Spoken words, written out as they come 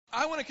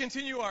I want to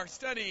continue our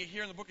study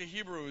here in the book of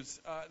Hebrews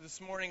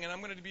this morning, and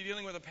I'm going to be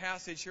dealing with a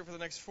passage here for the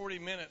next 40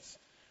 minutes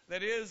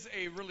that is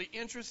a really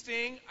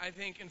interesting, I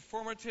think,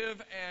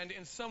 informative, and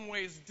in some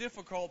ways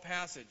difficult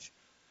passage.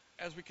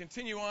 As we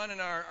continue on in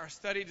our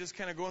study, just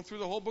kind of going through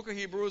the whole book of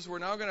Hebrews, we're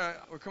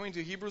coming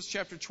to Hebrews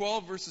chapter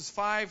 12, verses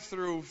 5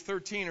 through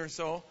 13 or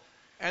so,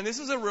 and this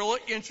is a really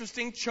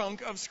interesting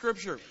chunk of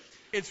Scripture.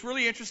 It's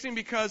really interesting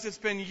because it's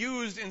been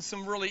used in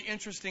some really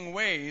interesting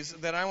ways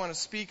that I want to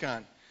speak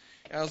on.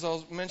 As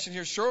I'll mention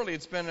here shortly,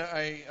 it's been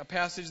a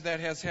passage that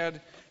has had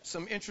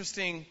some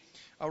interesting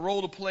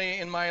role to play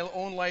in my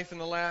own life in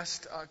the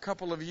last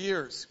couple of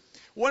years.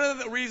 One of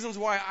the reasons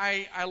why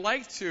I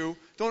like to,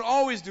 don't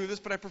always do this,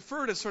 but I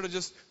prefer to sort of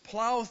just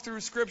plow through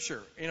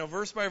Scripture,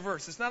 verse by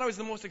verse. It's not always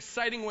the most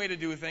exciting way to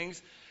do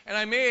things. And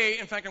I may,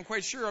 in fact, I'm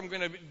quite sure I'm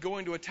going to go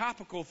into a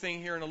topical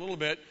thing here in a little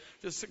bit,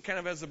 just kind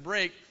of as a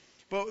break.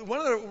 But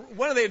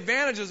one of the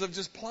advantages of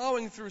just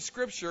plowing through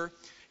Scripture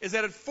is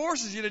that it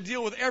forces you to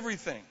deal with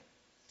everything.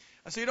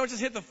 So you don't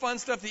just hit the fun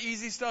stuff, the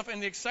easy stuff,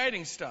 and the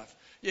exciting stuff.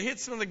 You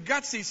hit some of the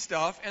gutsy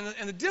stuff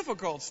and the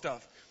difficult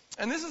stuff.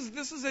 And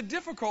this is a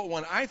difficult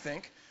one, I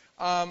think.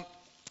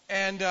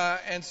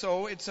 And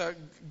so it's a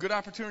good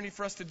opportunity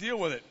for us to deal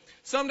with it.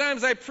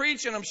 Sometimes I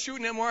preach and I'm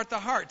shooting it more at the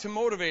heart to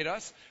motivate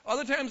us.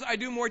 Other times I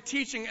do more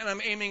teaching and I'm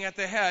aiming at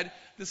the head.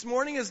 This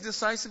morning is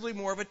decisively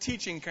more of a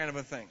teaching kind of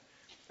a thing.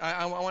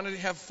 I wanted to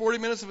have 40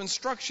 minutes of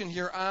instruction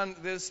here on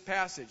this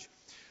passage.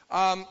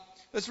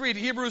 Let's read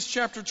Hebrews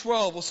chapter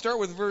 12. We'll start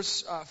with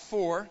verse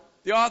 4.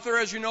 The author,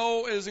 as you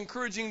know, is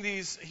encouraging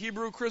these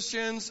Hebrew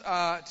Christians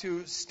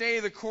to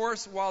stay the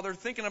course while they're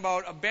thinking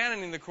about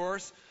abandoning the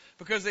course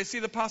because they see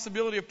the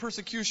possibility of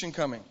persecution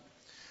coming.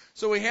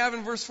 So we have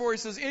in verse 4, he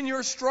says, "In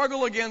your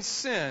struggle against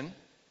sin,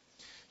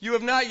 you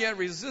have not yet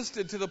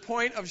resisted to the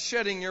point of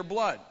shedding your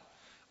blood."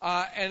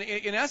 And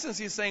in essence,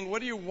 he's saying,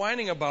 what are you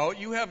whining about?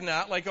 You have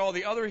not, like all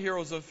the other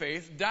heroes of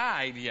faith,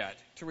 died yet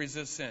to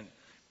resist sin.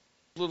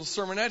 Little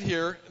sermonette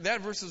here,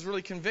 that verse is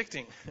really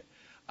convicting.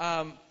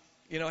 Have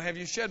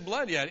you shed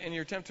blood yet in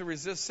your attempt to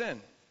resist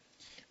sin?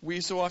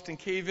 We so often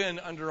cave in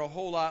under a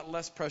whole lot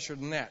less pressure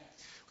than that.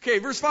 Okay,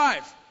 verse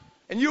 5.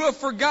 "And you have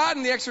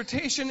forgotten the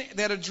exhortation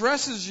that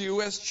addresses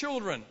you as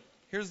children."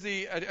 Here's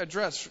the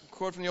address,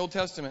 quote from the Old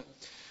Testament.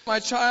 "My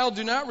child,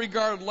 do not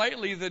regard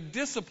lightly the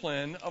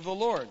discipline of the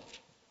Lord,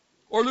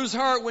 or lose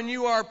heart when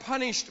you are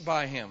punished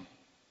by Him.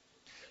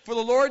 For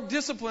the Lord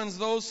disciplines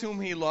those whom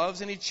He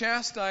loves, and He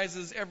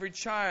chastises every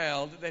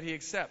child that He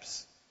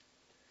accepts.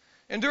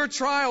 Endure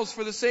trials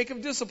for the sake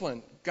of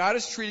discipline. God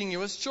is treating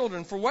you as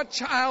children. For what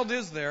child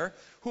is there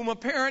whom a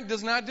parent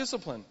does not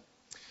discipline?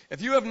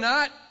 If you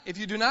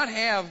do not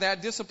have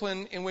that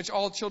discipline in which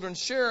all children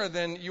share,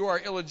 then you are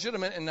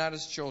illegitimate and not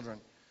as children.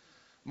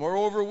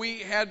 Moreover, we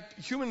had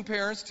human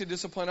parents to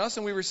discipline us,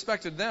 and we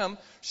respected them.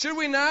 Should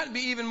we not be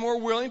even more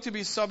willing to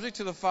be subject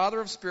to the Father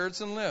of spirits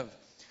and live?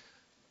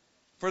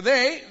 For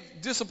they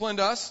disciplined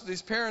us,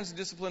 these parents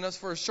disciplined us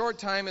for a short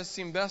time as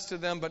seemed best to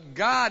them, but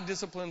God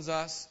disciplines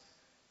us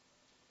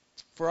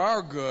for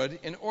our good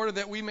in order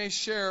that we may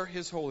share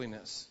His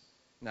holiness.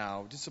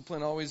 Now,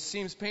 discipline always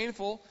seems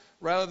painful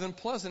rather than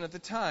pleasant at the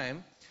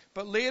time,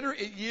 but later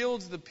it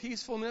yields the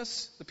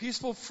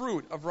peaceful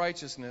fruit of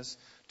righteousness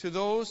to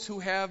those who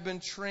have been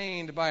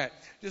trained by it."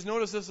 Just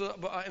notice this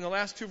in the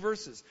last two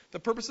verses.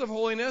 The purpose of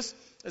holiness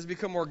is to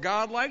become more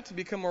godlike, to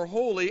become more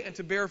holy, and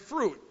to bear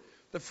fruit.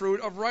 The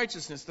fruit of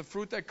righteousness, the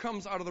fruit that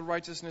comes out of the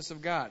righteousness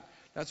of God.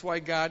 That's why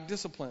God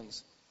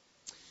disciplines.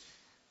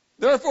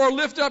 "Therefore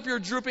lift up your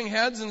drooping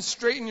heads and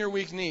straighten your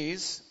weak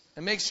knees,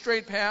 and make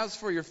straight paths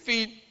for your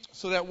feet,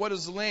 so that what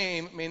is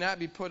lame may not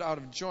be put out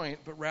of joint,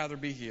 but rather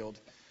be healed."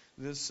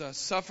 This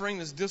suffering,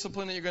 this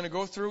discipline that you're going to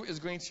go through is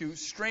going to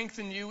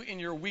strengthen you in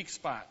your weak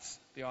spots,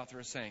 the author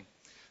is saying.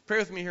 Pray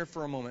with me here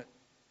for a moment.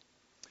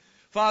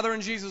 Father,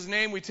 in Jesus'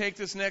 name, we take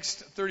this next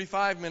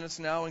 35 minutes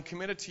now and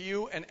commit it to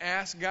you and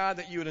ask, God,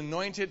 that you would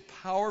anoint it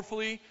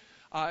powerfully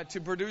to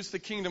produce the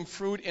kingdom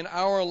fruit in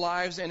our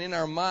lives and in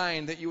our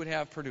mind that you would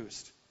have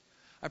produced.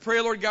 I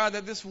pray, Lord God,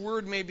 that this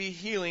word may be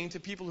healing to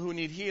people who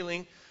need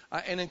healing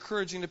and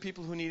encouraging to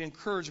people who need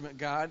encouragement,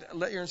 God.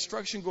 Let your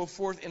instruction go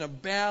forth in a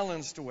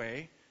balanced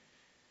way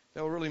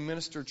that will really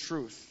minister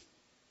truth.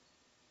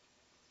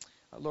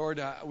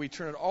 Lord, we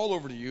turn it all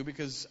over to you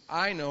because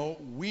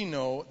we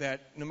know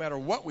that no matter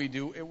what we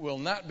do, it will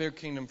not bear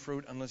kingdom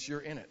fruit unless you're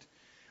in it.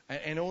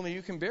 And only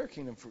you can bear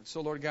kingdom fruit.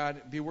 So, Lord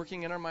God, be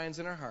working in our minds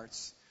and our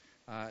hearts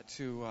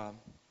to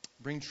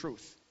bring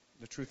truth,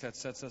 the truth that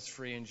sets us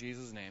free in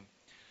Jesus' name.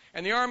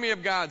 And the army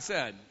of God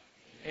said,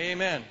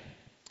 Amen.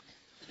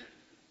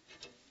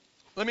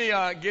 Let me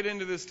get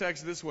into this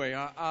text this way.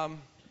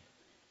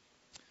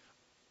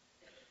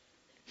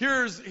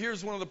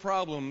 Here's one of the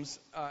problems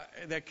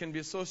that can be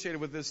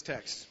associated with this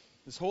text.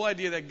 This whole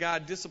idea that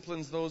God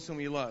disciplines those whom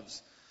He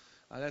loves.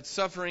 That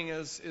suffering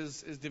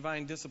is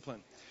divine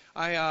discipline.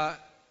 A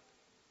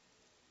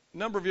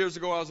number of years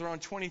ago, I was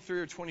around 23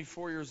 or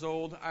 24 years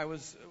old. I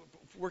was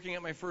working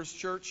at my first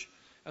church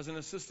as an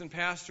assistant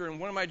pastor,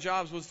 and one of my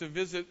jobs was to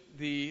visit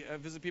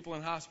people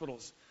in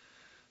hospitals.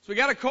 So we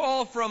got a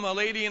call from a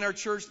lady in our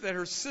church that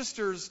her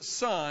sister's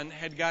son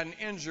had gotten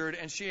injured,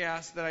 and she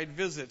asked that I'd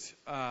visit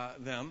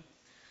them.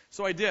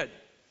 So I did.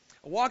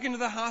 I walk into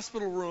the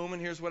hospital room, and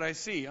here's what I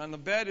see. On the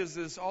bed is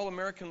this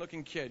all-American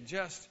looking kid,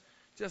 just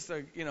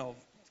a,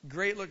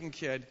 great looking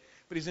kid,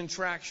 but he's in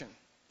traction.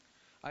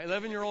 An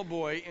 11-year-old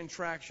boy in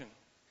traction.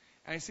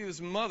 And I see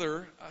this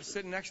mother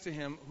sitting next to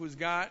him who's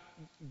got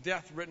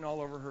death written all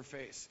over her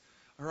face.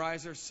 Her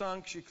eyes are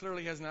sunk. She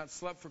clearly has not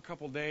slept for a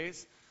couple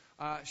days.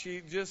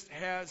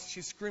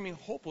 She's screaming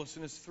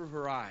hopelessness through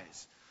her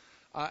eyes.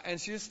 And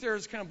she just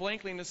stares kind of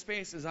blankly into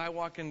space as I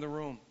walk in the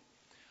room.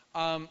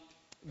 I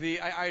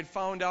had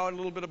found out a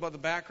little bit about the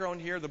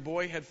background here. The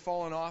boy had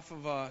fallen off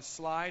of a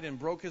slide and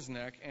broke his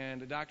neck, and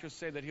the doctors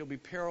say that he'll be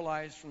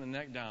paralyzed from the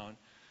neck down.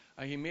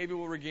 He maybe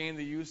will regain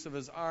the use of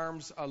his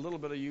arms, a little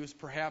bit of use.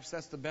 Perhaps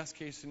that's the best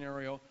case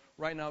scenario.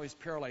 Right now he's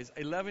paralyzed.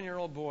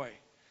 11-year-old boy.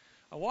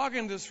 I walk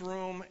in this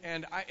room,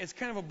 and it's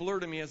kind of a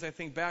blur to me as I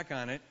think back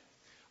on it.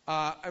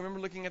 I remember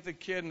looking at the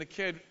kid, and the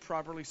kid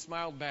properly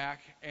smiled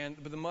back,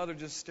 but the mother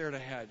just stared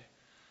ahead.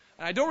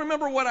 And I don't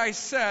remember what I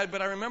said,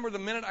 but I remember the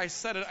minute I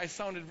said it, I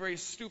sounded very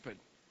stupid.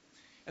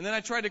 And then I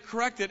tried to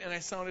correct it, and I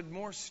sounded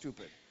more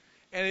stupid.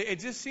 And it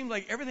just seemed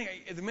like everything,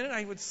 the minute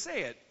I would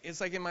say it, it's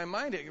like in my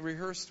mind it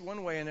rehearsed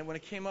one way, and when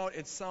it came out,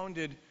 it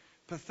sounded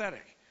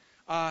pathetic.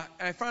 And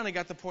I finally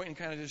got the point and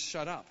kind of just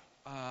shut up.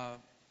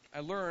 I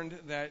learned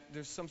that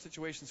there's some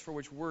situations for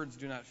which words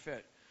do not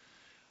fit.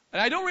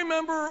 And I don't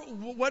remember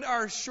what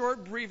our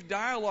short, brief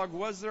dialogue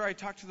was there. I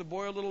talked to the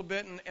boy a little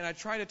bit, and I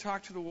tried to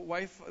talk to the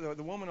wife,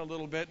 the woman a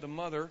little bit, the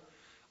mother,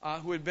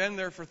 who had been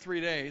there for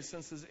 3 days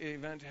since this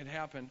event had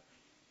happened.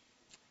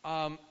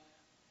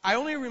 I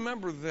only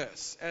remember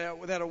this,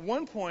 that at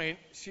one point,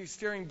 she's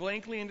staring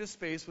blankly into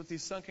space with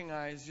these sunken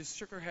eyes, just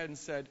shook her head and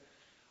said,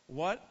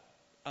 "What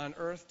on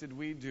earth did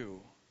we do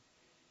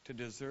to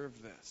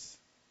deserve this?"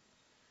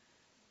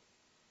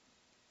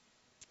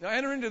 Now,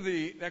 enter into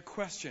that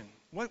question.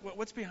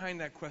 What's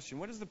behind that question?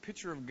 What is the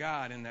picture of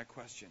God in that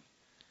question?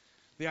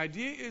 The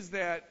idea is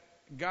that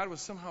God was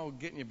somehow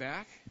getting you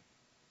back.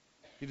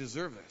 You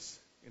deserve this.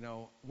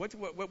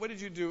 What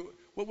did you do?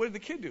 What did the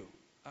kid do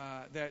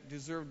that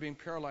deserved being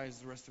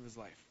paralyzed the rest of his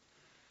life?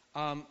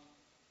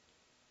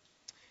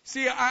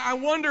 See, I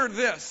wonder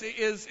this.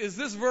 Is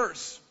this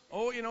verse,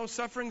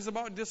 suffering's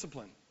about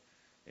discipline.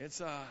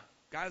 It's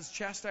God's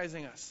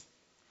chastising us,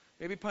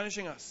 maybe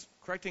punishing us,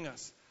 correcting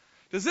us.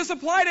 Does this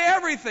apply to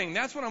everything?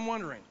 That's what I'm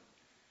wondering.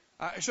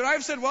 Should I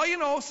have said,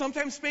 well,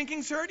 sometimes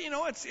spankings hurt.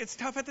 It's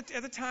tough at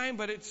the time,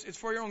 but it's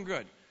for your own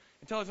good.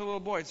 And tell it to the little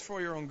boy, it's for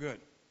your own good.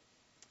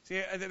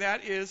 See,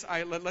 that is,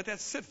 let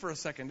that sit for a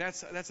second.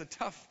 That's a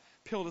tough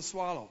pill to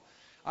swallow.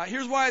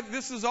 Here's why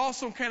this is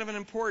also kind of an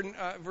important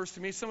verse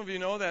to me. Some of you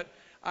know that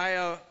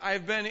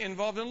I've been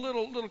involved in a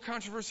little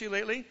controversy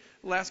lately,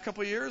 the last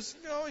couple of years.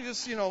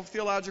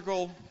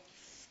 Theological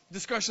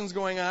discussions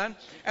going on.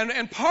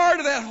 And part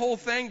of that whole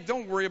thing,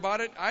 don't worry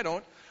about it, I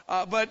don't,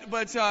 but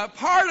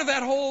part of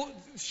that whole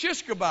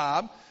shish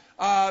kebab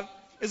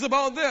is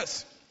about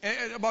this.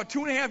 About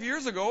 2.5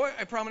 years ago,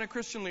 a prominent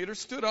Christian leader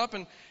stood up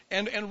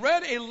and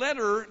read a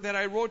letter that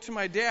I wrote to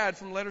my dad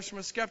from Letters from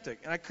a Skeptic.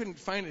 And I couldn't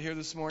find it here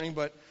this morning,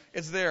 but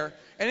it's there.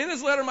 And in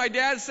this letter, my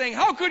dad's saying,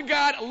 how could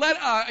God let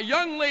a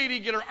young lady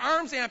get her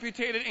arms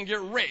amputated and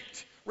get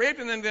raped? Raped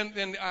and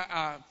then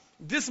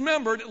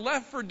dismembered,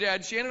 left for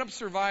dead. She ended up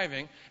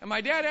surviving. And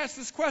my dad asked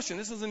this question.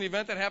 This is an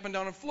event that happened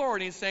down in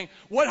Florida. And he's saying,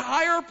 what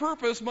higher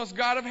purpose must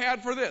God have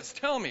had for this?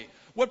 Tell me.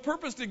 What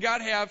purpose did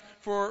God have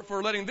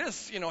for letting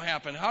this,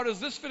 happen? How does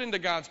this fit into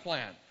God's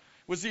plan?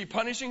 Was he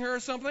punishing her or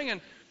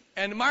something?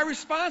 And my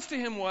response to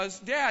him was,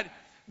 Dad,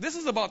 this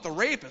is about the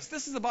rapist.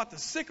 This is about the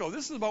sicko.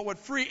 This is about what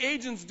free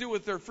agents do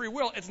with their free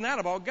will. It's not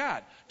about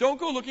God. Don't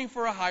go looking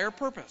for a higher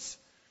purpose.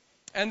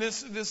 And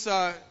this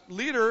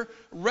leader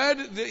read,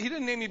 he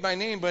didn't name me by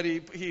name, but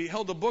he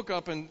held the book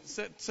up and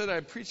said I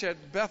preach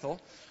at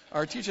Bethel,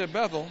 or teach at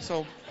Bethel,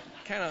 so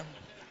kind of.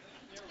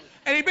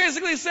 And he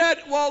basically said,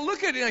 well,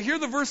 look at it. Here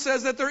the verse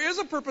says that there is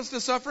a purpose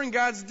to suffering.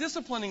 God's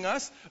disciplining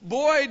us.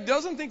 Boy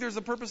doesn't think there's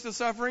a purpose to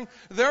suffering.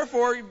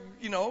 Therefore,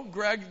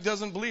 Greg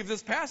doesn't believe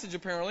this passage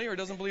apparently, or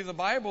doesn't believe the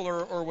Bible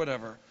or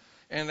whatever.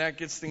 And that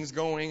gets things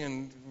going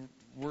and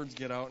words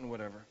get out and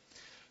whatever.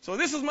 So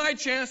this is my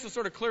chance to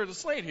sort of clear the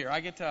slate here.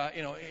 I get to,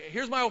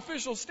 here's my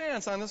official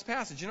stance on this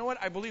passage. You know what?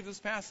 I believe this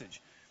passage.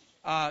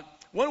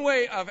 One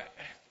way of,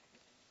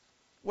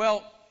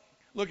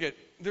 look at,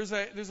 there's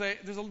a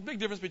big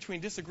difference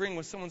between disagreeing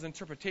with someone's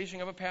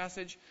interpretation of a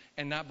passage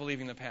and not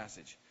believing the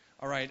passage.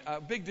 All right,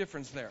 a big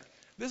difference there.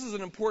 This is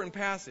an important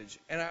passage,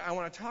 and I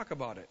want to talk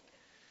about it.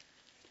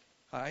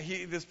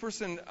 This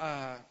person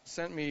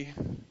sent me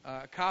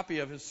a copy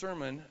of his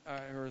sermon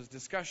or his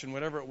discussion,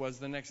 whatever it was,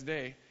 the next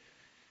day,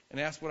 and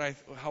asked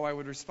how I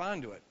would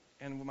respond to it.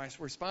 And my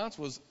response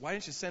was, why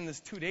didn't you send this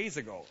 2 days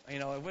ago?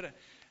 It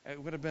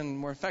would have been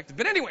more effective.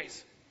 But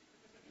anyways,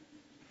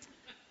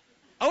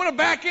 I want to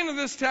back into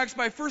this text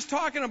by first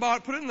talking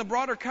about, put it in the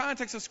broader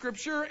context of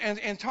Scripture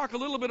and talk a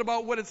little bit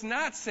about what it's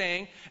not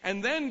saying,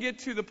 and then get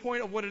to the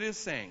point of what it is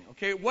saying.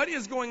 Okay, what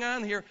is going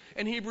on here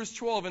in Hebrews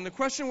 12? And the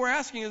question we're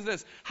asking is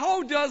this: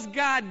 how does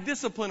God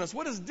discipline us?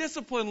 What does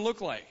discipline look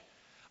like?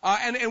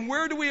 And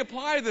where do we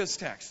apply this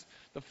text?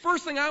 The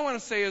first thing I want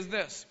to say is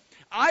this: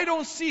 I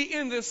don't see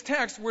in this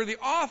text where the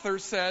author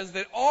says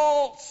that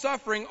all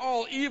suffering,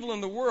 all evil in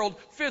the world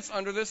fits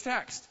under this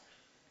text.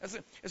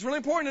 It's really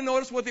important to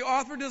notice what the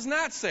author does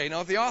not say.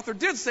 Now, if the author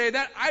did say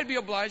that, I'd be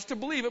obliged to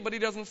believe it, but he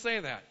doesn't say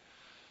that.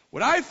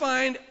 What I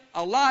find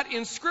a lot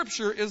in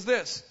Scripture is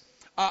this.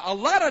 A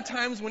lot of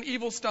times when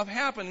evil stuff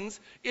happens,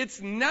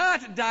 it's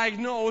not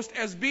diagnosed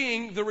as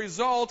being the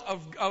result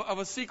of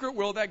a secret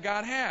will that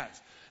God has.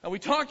 And we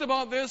talked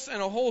about this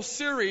in a whole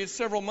series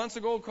several months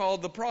ago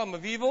called The Problem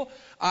of Evil.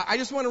 I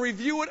just want to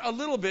review it a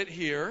little bit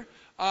here.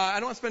 I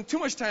don't want to spend too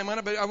much time on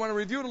it, but I want to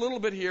review it a little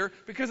bit here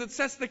because it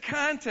sets the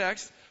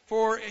context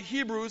for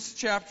Hebrews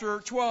chapter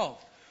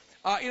 12.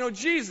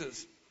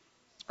 Jesus,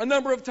 a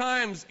number of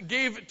times,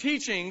 gave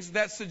teachings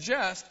that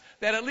suggest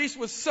that at least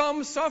with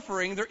some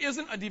suffering, there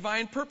isn't a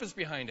divine purpose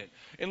behind it.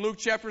 In Luke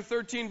chapter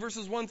 13,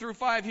 verses 1 through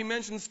 5, he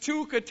mentions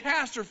two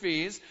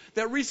catastrophes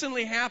that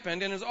recently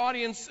happened and his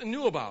audience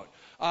knew about.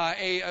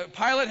 A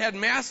pilot had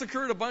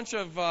massacred a bunch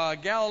of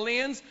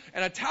Galileans,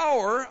 and a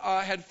tower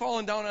had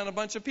fallen down on a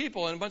bunch of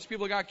people, and a bunch of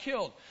people got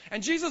killed.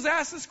 And Jesus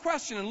asked this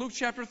question in Luke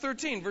chapter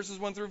 13, verses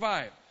 1 through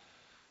 5.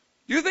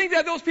 Do you think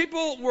that those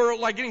people were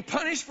like getting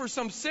punished for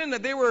some sin,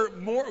 that they were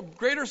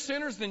greater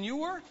sinners than you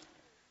were?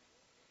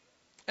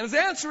 And his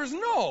answer is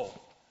no.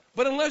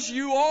 But unless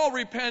you all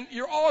repent,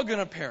 you're all going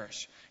to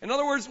perish. In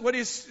other words, what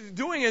he's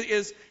doing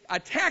is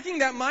attacking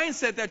that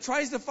mindset that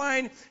tries to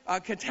find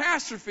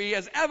catastrophe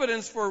as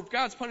evidence for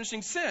God's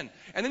punishing sin.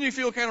 And then you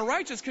feel kind of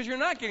righteous because you're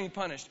not getting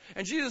punished.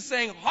 And Jesus is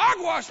saying,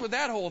 hogwash with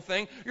that whole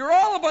thing. You're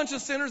all a bunch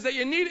of sinners that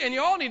you need, and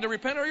you all need to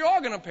repent or you're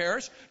all going to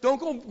perish. Don't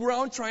go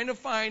around trying to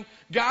find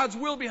God's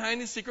will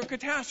behind these secret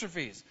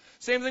catastrophes.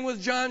 Same thing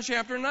with John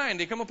chapter 9.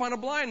 They come upon a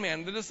blind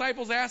man. The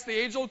disciples ask the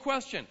age-old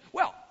question.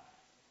 Well,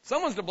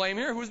 someone's to blame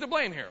here. Who's to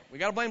blame here? We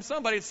got to blame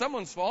somebody. It's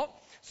someone's fault.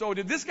 So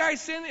did this guy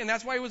sin, and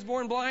that's why he was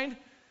born blind?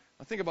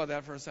 Now think about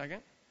that for a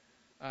second.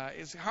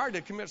 It's hard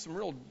to commit some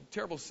real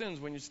terrible sins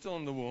when you're still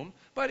in the womb.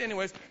 But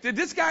anyways, did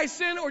this guy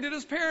sin or did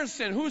his parents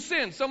sin? Who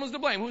sinned? Someone's to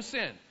blame. Who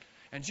sinned?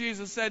 And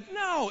Jesus said,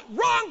 no,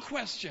 wrong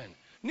question.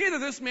 Neither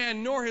this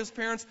man nor his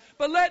parents,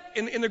 but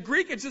in the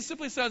Greek it just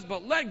simply says,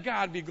 but let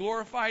God be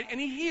glorified,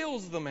 and he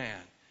heals the man.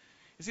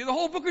 You see, the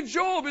whole book of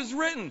Job is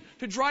written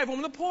to drive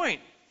home the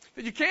point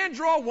that you can't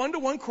draw a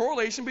one-to-one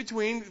correlation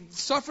between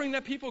suffering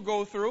that people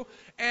go through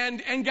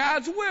and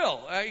God's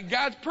will,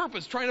 God's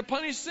purpose, trying to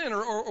punish sin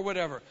or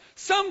whatever.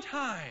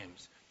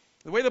 Sometimes,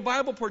 the way the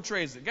Bible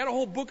portrays it, got a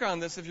whole book on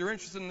this if you're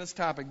interested in this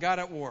topic, God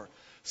at War.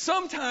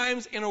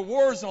 Sometimes in a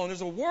war zone, there's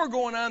a war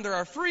going on, there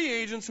are free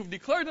agents who've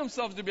declared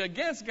themselves to be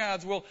against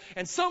God's will,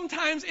 and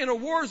sometimes in a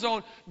war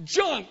zone,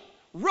 junk,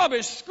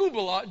 rubbish,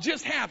 scuba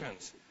just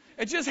happens.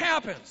 It just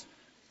happens.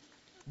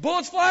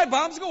 Bullets fly,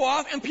 bombs go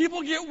off, and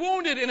people get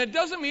wounded. And it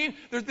doesn't mean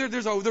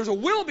there's a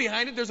will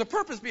behind it, there's a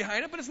purpose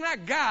behind it, but it's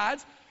not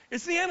God's,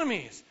 it's the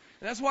enemy's.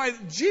 And that's why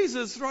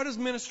Jesus, throughout his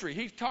ministry,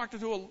 he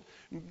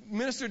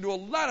ministered to a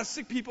lot of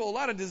sick people, a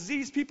lot of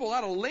diseased people, a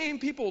lot of lame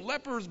people,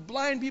 lepers,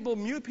 blind people,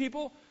 mute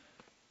people.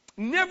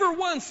 Never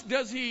once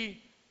does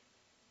he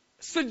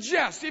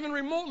suggest, even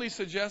remotely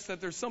suggest,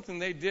 that there's something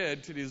they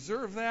did to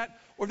deserve that,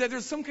 or that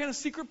there's some kind of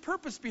secret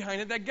purpose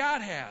behind it that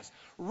God has.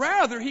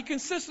 Rather, he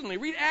consistently,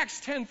 read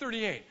Acts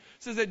 10:38,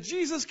 says that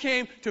Jesus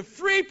came to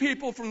free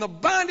people from the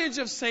bondage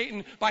of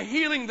Satan by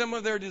healing them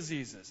of their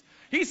diseases.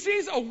 He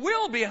sees a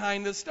will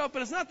behind this stuff,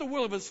 but it's not the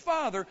will of his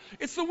Father.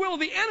 It's the will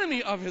of the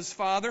enemy of his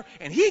Father,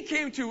 and he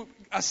came to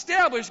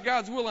establish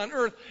God's will on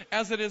earth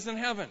as it is in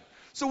heaven.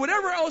 So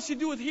whatever else you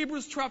do with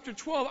Hebrews chapter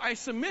 12, I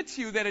submit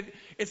to you that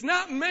it's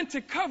not meant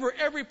to cover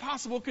every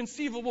possible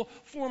conceivable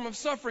form of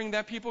suffering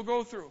that people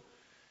go through.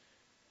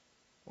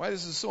 Why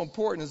this is so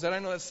important is that I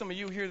know that some of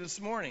you here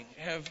this morning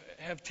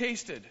have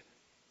tasted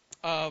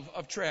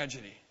of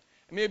tragedy.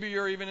 Maybe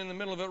you're even in the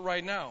middle of it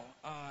right now.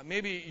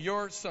 Maybe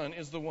your son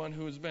is the one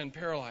who has been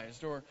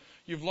paralyzed, or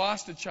you've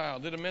lost a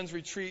child. Did a men's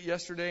retreat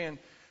yesterday, and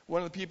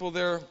one of the people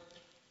there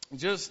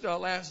just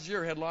last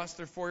year had lost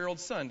their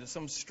 4-year-old son to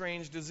some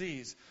strange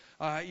disease.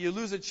 You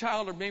lose a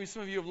child, or maybe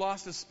some of you have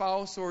lost a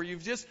spouse, or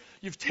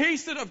you've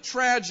tasted of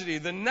tragedy,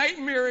 the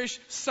nightmarish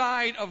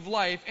side of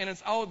life, and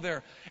it's out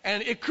there.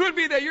 And it could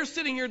be that you're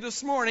sitting here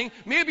this morning,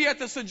 maybe at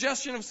the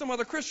suggestion of some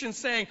other Christian,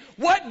 saying,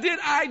 what did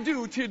I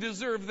do to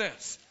deserve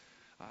this?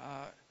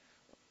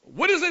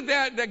 What is it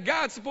that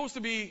God's supposed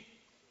to be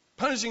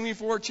punishing me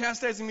for,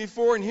 chastising me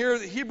for? And here,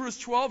 Hebrews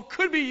 12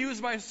 could be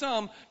used by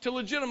some to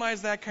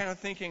legitimize that kind of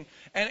thinking.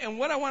 And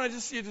what I want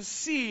you to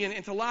see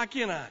and to lock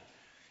in on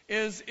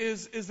is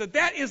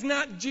that is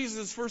not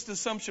Jesus' first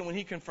assumption when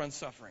he confronts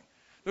suffering.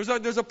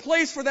 There's a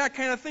place for that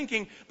kind of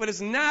thinking, but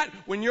it's not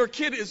when your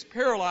kid is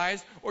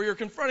paralyzed or you're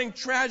confronting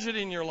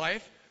tragedy in your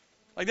life.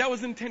 Like that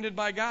was intended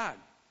by God.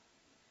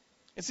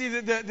 And see,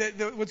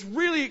 what's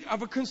really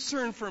of a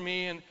concern for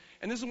me, and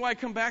this is why I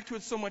come back to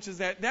it so much, is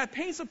that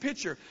paints a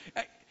picture.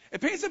 It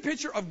paints a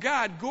picture of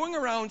God going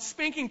around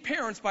spanking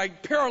parents by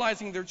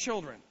paralyzing their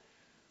children.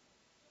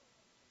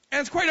 And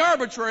it's quite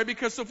arbitrary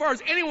because so far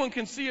as anyone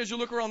can see as you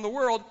look around the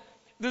world,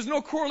 there's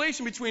no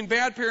correlation between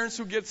bad parents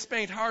who get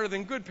spanked harder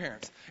than good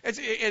parents.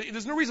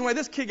 There's no reason why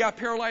this kid got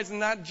paralyzed and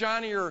not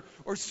Johnny or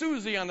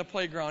Susie on the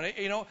playground.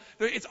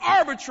 It's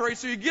arbitrary.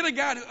 So you get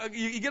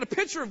you get a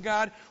picture of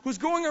God who's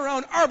going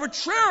around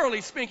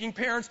arbitrarily spanking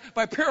parents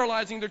by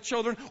paralyzing their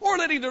children or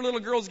letting their little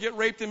girls get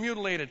raped and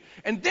mutilated.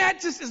 And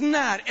that just is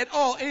not at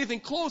all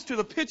anything close to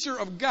the picture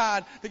of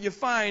God that you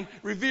find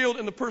revealed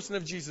in the person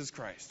of Jesus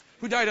Christ,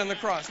 who died on the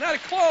cross. Not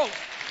close.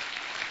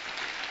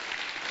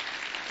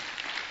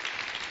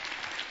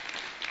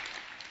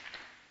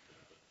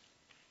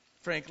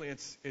 Frankly,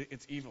 it's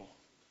evil.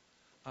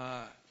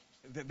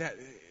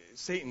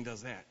 Satan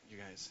does that, you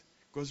guys.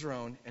 Goes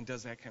around and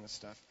does that kind of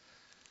stuff.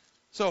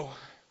 So,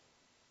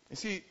 you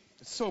see,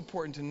 it's so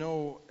important to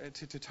know,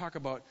 to talk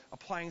about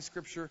applying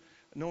Scripture,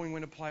 knowing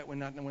when to apply it, when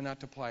not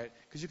to apply it.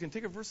 Because you can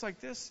take a verse like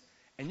this,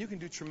 and you can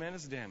do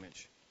tremendous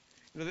damage.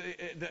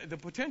 The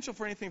potential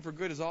for anything for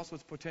good is also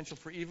its potential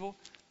for evil.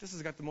 This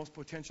has got the most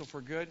potential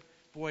for good.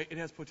 Boy, it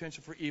has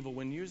potential for evil.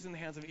 When used in the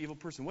hands of an evil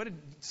person, what did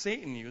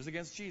Satan use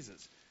against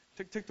Jesus?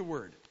 Take the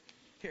word.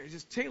 Here,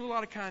 just take a little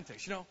out of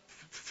context. You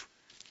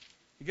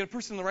get a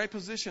person in the right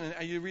position,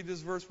 and you read this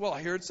verse. Well,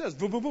 here it says,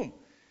 boom, boom, boom.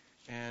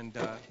 And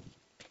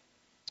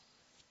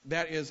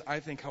that is,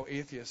 I think, how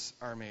atheists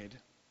are made.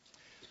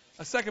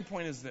 A second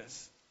point is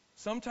this.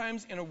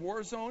 Sometimes in a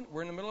war zone,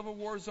 we're in the middle of a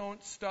war zone,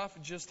 stuff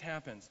just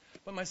happens.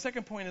 But my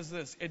second point is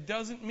this. It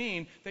doesn't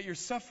mean that your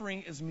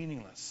suffering is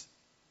meaningless.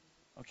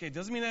 Okay, it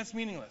doesn't mean that's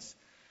meaningless.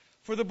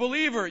 For the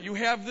believer, you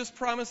have this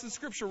promise in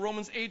Scripture,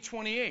 Romans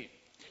 8:28.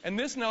 And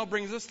this now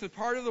brings us to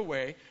part of the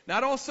way.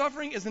 Not all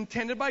suffering is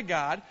intended by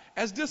God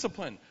as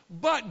discipline.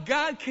 But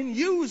God can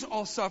use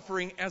all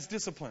suffering as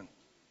discipline.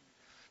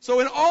 So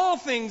in all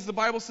things, the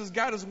Bible says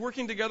God is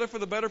working together for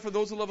the better for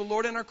those who love the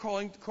Lord and are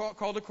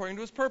called according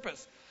to His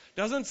purpose.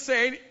 Doesn't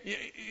say,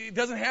 it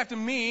doesn't have to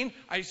mean,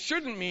 I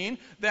shouldn't mean,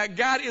 that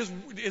God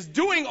is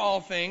doing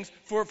all things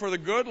for the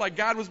good, like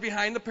God was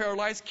behind the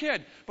paralyzed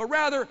kid. But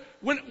rather,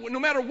 no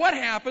matter what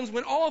happens,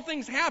 when all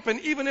things happen,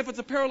 even if it's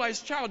a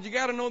paralyzed child, you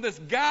got to know this.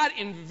 God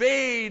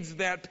invades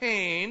that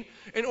pain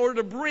in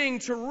order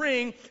to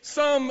wring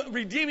some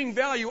redeeming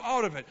value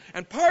out of it.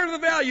 And part of the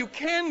value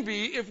can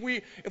be, if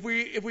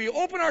we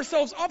open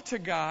ourselves up to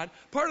God,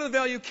 part of the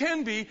value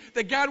can be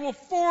that God will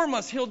form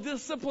us, He'll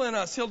discipline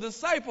us, He'll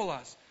disciple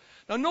us.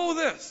 Now know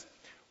this.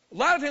 A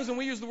lot of times when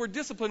we use the word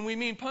discipline, we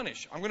mean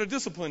punish. I'm going to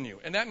discipline you.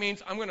 And that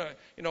means I'm going to,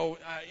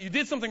 you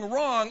did something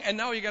wrong and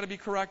now you got to be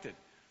corrected.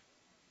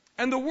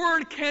 And the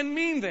word can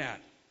mean that.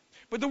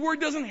 But the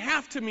word doesn't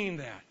have to mean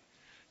that.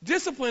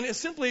 Discipline is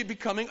simply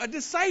becoming a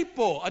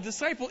disciple. A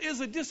disciple is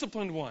a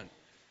disciplined one.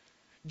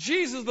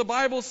 Jesus, the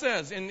Bible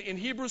says in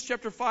Hebrews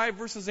chapter 5,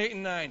 verses 8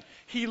 and 9,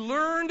 He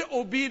learned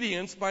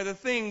obedience by the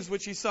things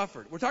which He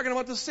suffered. We're talking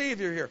about the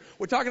Savior here.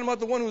 We're talking about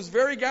the one who was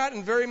very God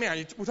and very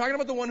man. We're talking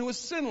about the one who was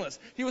sinless.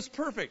 He was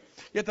perfect.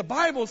 Yet the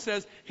Bible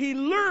says He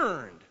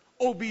learned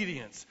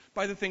obedience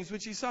by the things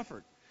which He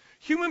suffered.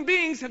 Human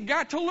beings have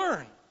got to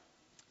learn.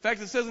 In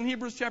fact, it says in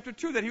Hebrews chapter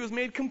 2 that He was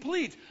made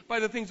complete by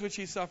the things which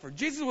He suffered.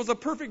 Jesus was a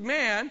perfect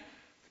man.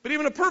 But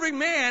even a perfect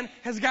man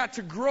has got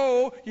to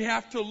grow. You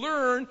have to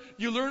learn.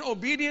 You learn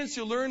obedience.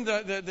 You learn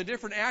the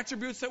different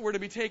attributes that were to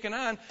be taken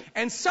on.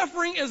 And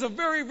suffering is a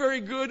very,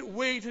 very good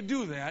way to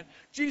do that.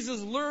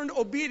 Jesus learned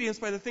obedience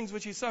by the things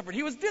which He suffered.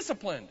 He was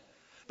disciplined.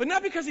 But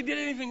not because He did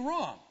anything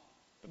wrong,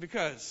 but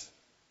because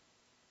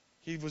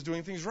He was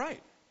doing things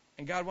right.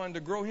 And God wanted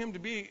to grow Him to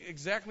be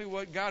exactly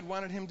what God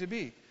wanted Him to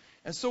be.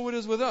 And so it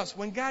is with us.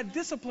 When God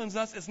disciplines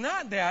us, it's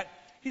not that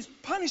He's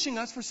punishing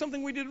us for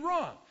something we did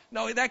wrong.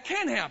 Now, that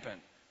can happen.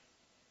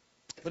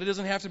 But it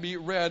doesn't have to be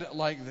read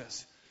like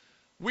this.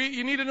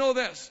 You need to know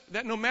this,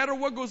 that no matter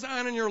what goes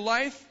on in your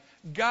life,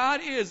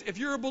 God is, if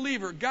you're a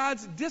believer,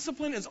 God's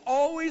discipline is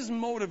always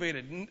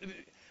motivated.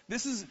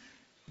 If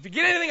you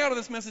get anything out of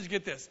this message,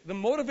 get this. The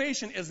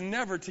motivation is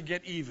never to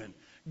get even.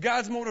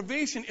 God's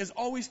motivation is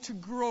always to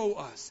grow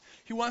us.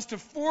 He wants to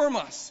form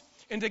us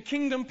into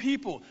kingdom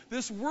people.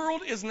 This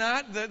world is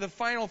not the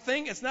final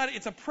thing. It's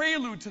a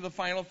prelude to the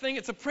final thing.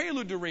 It's a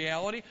prelude to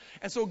reality.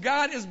 And so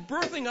God is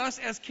birthing us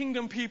as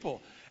kingdom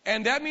people.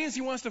 And that means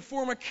He wants to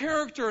form a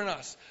character in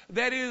us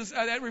that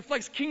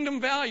reflects kingdom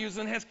values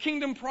and has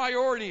kingdom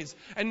priorities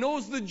and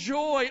knows the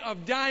joy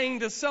of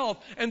dying to self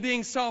and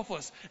being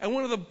selfless. And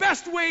one of the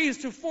best ways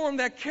to form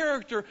that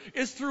character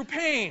is through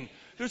pain.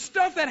 There's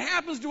stuff that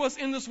happens to us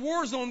in this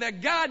war zone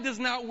that God does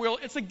not will.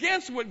 It's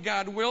against what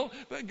God wills.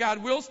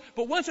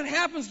 But once it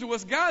happens to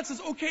us, God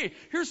says, okay,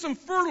 here's some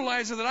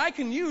fertilizer that I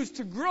can use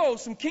to grow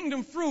some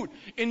kingdom fruit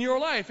in your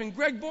life, in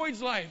Greg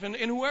Boyd's life, and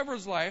in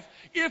whoever's life,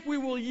 if we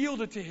will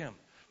yield it to Him.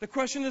 The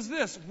question is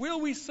this: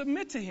 will we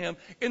submit to Him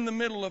in the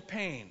middle of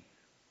pain?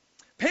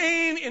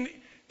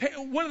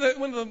 One of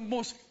the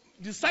most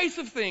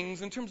decisive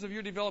things in terms of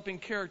your developing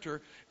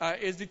character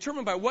is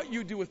determined by what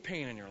you do with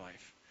pain in your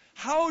life.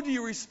 How do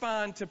you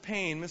respond to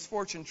pain,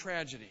 misfortune,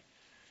 tragedy?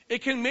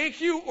 It can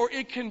make you or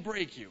it can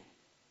break you.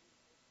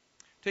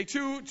 Take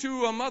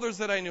two mothers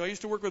that I knew. I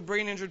used to work with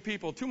brain-injured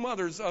people. Two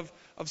mothers of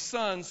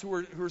sons who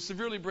were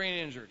severely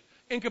brain-injured,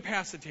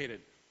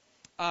 incapacitated.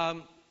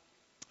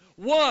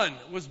 One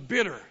was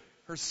bitter.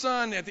 Her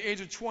son, at the age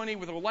of 20,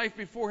 with a life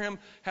before him,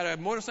 had a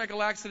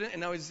motorcycle accident,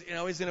 and now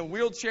he's in a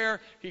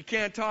wheelchair. He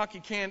can't talk. He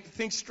can't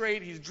think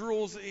straight. He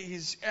drools.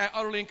 He's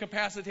utterly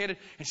incapacitated.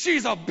 And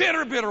she's a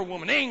bitter, bitter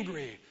woman,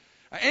 angry.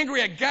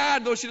 Angry at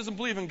God, though she doesn't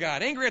believe in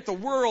God. Angry at the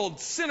world,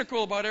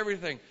 cynical about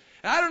everything.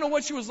 And I don't know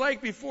what she was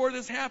like before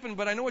this happened,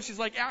 but I know what she's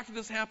like after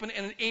this happened,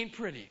 and it ain't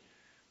pretty.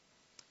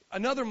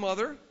 Another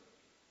mother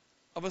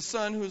of a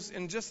son who's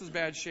in just as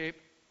bad shape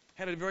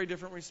had a very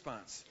different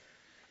response.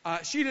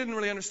 She didn't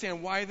really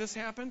understand why this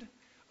happened,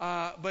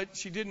 but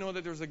she did know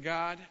that there was a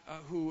God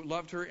who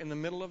loved her in the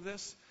middle of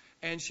this,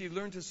 and she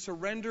learned to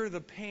surrender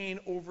the pain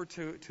over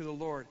to the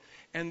Lord,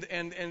 and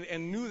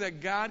knew that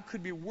God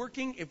could be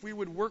working if we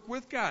would work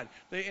with God.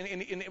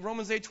 In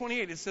Romans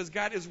 8:28, it says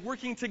God is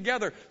working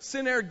together.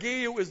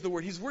 Synergeo is the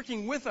word. He's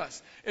working with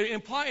us. It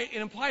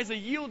implies a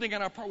yielding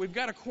on our part. We've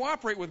got to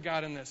cooperate with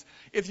God in this.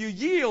 If you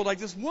yield like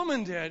this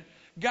woman did,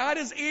 God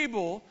is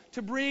able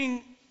to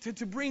bring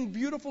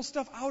beautiful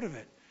stuff out of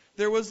it.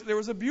 There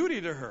was a beauty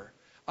to her,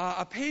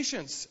 a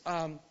patience,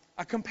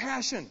 a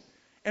compassion,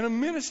 and a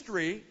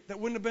ministry that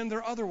wouldn't have been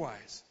there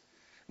otherwise.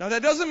 Now,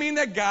 that doesn't mean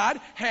that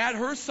God had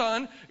her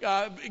son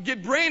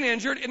get brain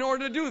injured in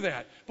order to do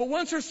that. But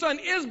once her son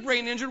is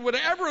brain injured,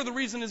 whatever the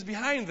reason is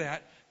behind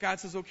that, God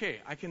says,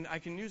 okay, I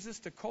can use this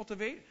to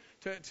cultivate,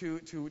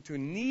 to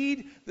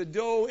knead the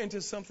dough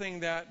into something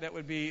that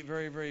would be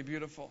very, very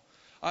beautiful.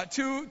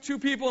 Two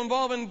people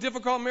involved in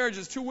difficult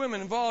marriages, two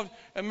women involved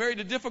and married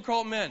to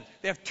difficult men.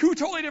 They have two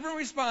totally different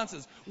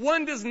responses.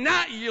 One does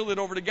not yield it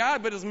over to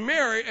God, but is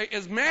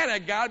mad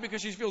at God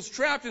because she feels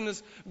trapped in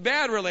this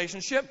bad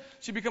relationship.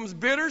 She becomes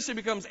bitter. She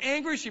becomes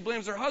angry. She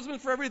blames her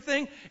husband for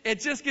everything.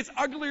 It just gets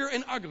uglier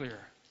and uglier.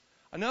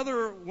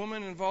 Another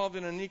woman involved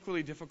in an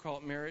equally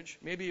difficult marriage,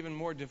 maybe even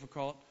more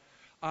difficult,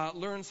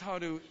 learns how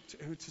to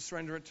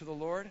surrender it to the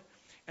Lord.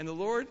 And the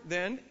Lord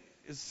then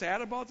is sad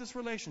about this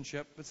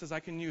relationship, but says, I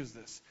can use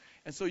this.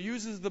 And so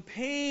uses the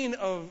pain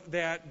of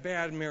that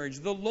bad marriage,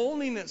 the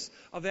loneliness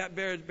of that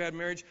bad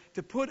marriage,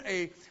 to put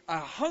a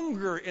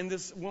hunger in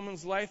this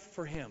woman's life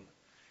for him.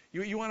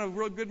 You want a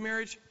real good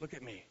marriage? Look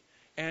at me.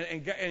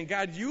 And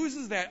God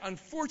uses that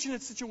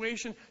unfortunate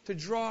situation to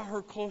draw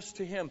her close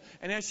to him.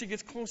 And as she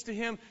gets close to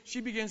him,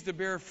 she begins to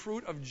bear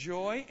fruit of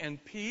joy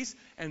and peace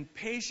and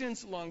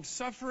patience,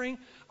 long-suffering,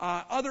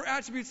 other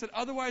attributes that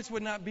otherwise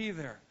would not be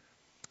there.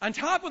 On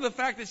top of the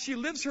fact that she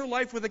lives her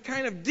life with a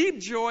kind of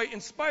deep joy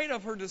in spite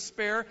of her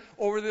despair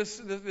over this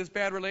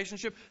bad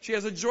relationship, she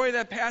has a joy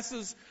that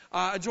passes,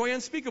 a joy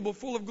unspeakable,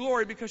 full of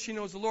glory because she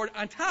knows the Lord.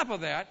 On top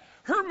of that,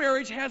 her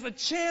marriage has a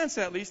chance,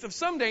 at least, of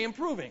someday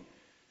improving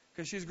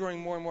because she's growing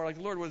more and more like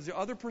the Lord, whereas the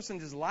other person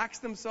just locks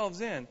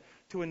themselves in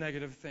to a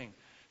negative thing.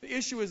 The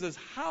issue is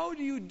how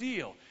do you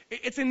deal?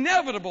 It's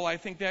inevitable, I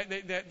think,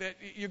 that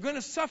you're going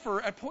to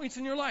suffer at points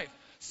in your life.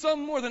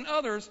 Some more than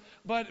others,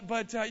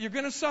 but you're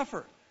going to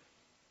suffer.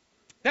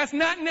 That's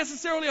not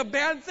necessarily a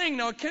bad thing.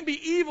 Now, it can be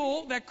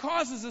evil that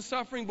causes the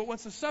suffering, but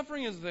once the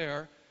suffering is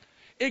there,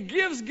 it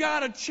gives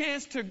God a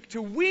chance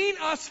to wean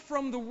us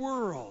from the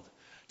world,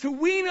 to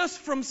wean us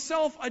from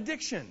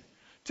self-addiction,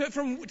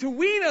 to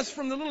wean us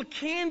from the little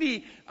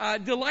candy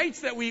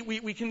delights that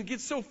we can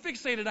get so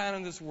fixated on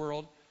in this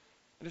world,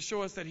 and to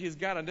show us that He's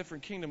got a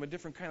different kingdom, a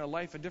different kind of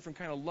life, a different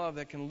kind of love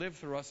that can live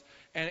through us,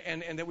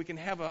 and that we can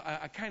have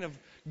a kind of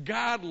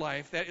God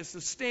life that is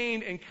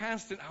sustained and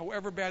constant,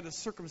 however bad the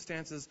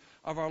circumstances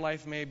of our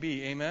life may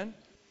be. Amen?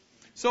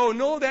 So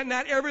know that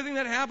not everything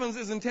that happens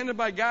is intended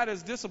by God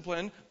as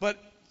discipline,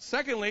 but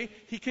secondly,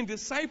 He can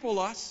disciple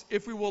us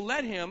if we will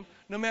let Him,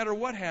 no matter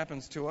what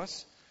happens to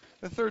us.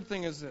 The third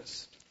thing is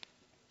this.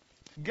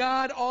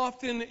 God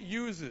often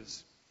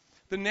uses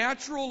the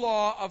natural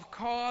law of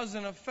cause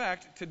and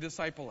effect to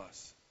disciple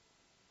us.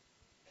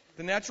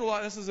 The natural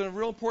law, this is a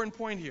real important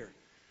point here.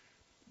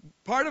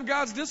 Part of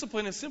God's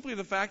discipline is simply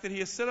the fact that He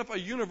has set up a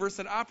universe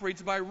that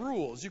operates by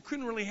rules. You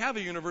couldn't really have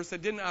a universe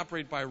that didn't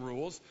operate by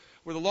rules,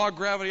 where the law of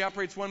gravity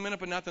operates 1 minute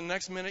but not the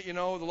next minute. You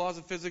know, the laws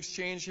of physics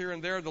change here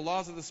and there. The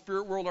laws of the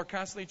spirit world are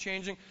constantly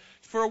changing.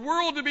 For a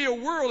world to be a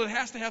world, it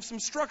has to have some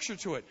structure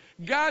to it.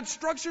 God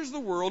structures the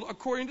world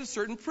according to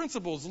certain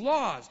principles,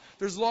 laws.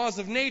 There's laws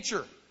of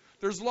nature.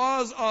 There's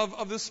laws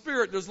of the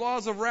spirit. There's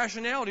laws of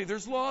rationality.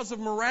 There's laws of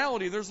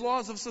morality. There's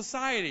laws of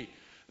society.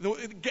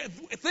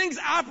 Things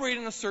operate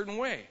in a certain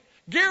way.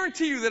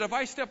 Guarantee you that if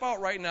I step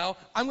out right now,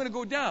 I'm going to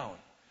go down.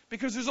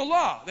 Because there's a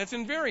law that's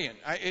invariant.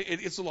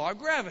 It's the law of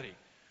gravity.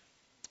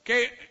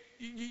 Okay,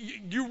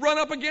 you run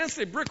up against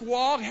a brick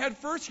wall head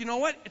first, you know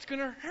what? It's going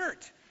to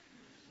hurt.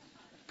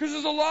 Because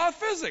there's a law of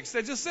physics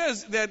that just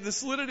says that the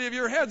solidity of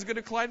your head is going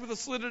to collide with the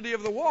solidity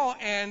of the wall,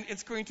 and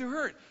it's going to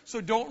hurt.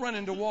 So don't run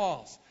into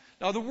walls.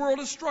 Now, the world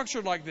is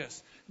structured like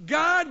this.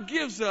 God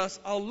gives us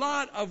a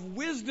lot of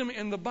wisdom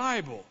in the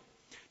Bible,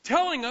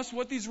 telling us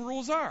what these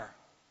rules are.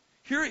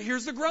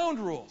 Here's the ground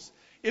rules.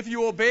 If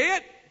you obey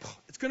it,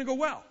 it's going to go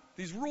well.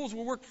 These rules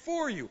will work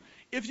for you.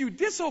 If you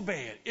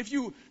disobey it, if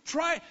you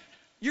try,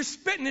 you're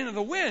spitting into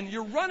the wind.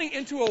 You're running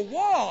into a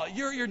wall.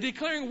 You're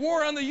declaring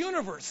war on the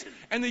universe.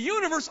 And the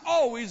universe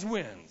always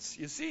wins,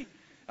 you see.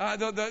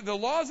 The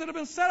laws that have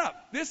been set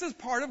up. This is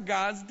part of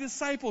God's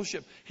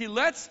discipleship. He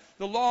lets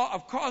the law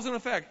of cause and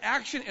effect,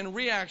 action and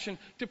reaction,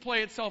 to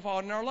play itself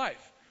out in our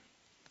life.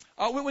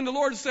 When the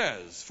Lord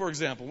says, for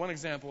example, one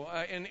example,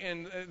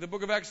 in the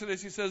book of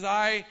Exodus, He says,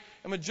 I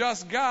am a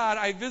just God.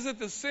 I visit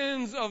the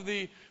sins of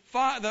the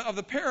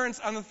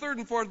parents on the third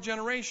and fourth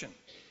generation.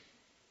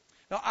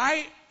 Now,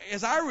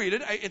 as I read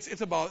it,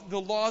 it's about the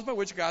laws by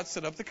which God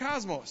set up the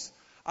cosmos.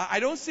 I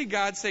don't see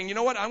God saying, you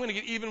know what, I'm going to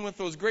get even with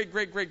those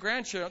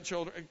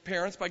great-great-great-grandchildren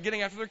parents by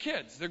getting after their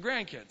kids, their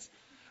grandkids.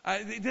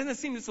 Doesn't it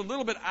seem just a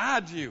little bit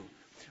odd to you?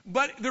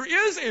 But there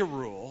is a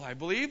rule, I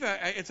believe.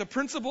 It's a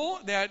principle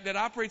that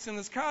operates in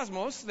this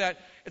cosmos. That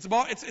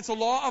it's a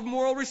law of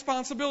moral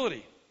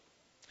responsibility.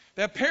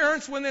 That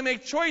parents, when they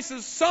make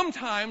choices,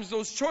 sometimes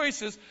those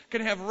choices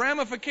can have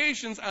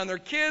ramifications on their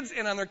kids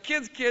and on their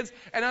kids' kids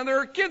and on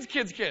their kids'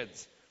 kids'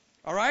 kids.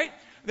 All right?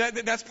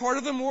 That's part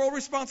of the moral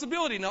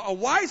responsibility. Now, a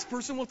wise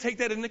person will take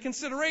that into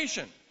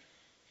consideration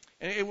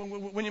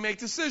when you make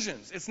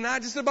decisions. It's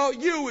not just about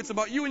you. It's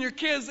about you and your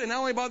kids, and not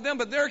only about them,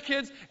 but their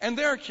kids and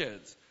their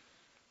kids.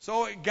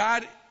 So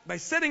God, by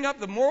setting up,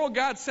 the moral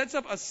God sets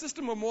up a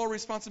system of moral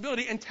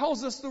responsibility and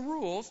tells us the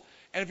rules.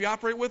 And if you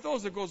operate with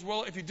those, it goes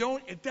well. If you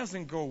don't, it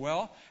doesn't go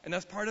well. And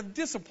that's part of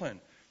discipline.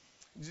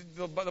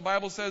 The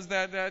Bible says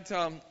that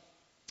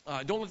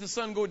don't let the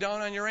sun go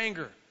down on your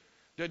anger.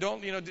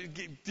 Don't,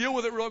 deal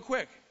with it real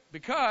quick.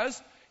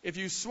 Because if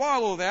you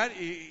swallow that,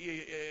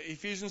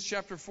 Ephesians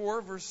chapter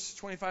 4, verse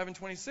 25 and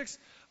 26,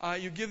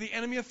 you give the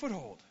enemy a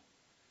foothold.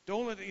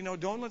 Don't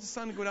let the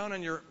sun go down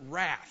on your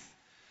wrath.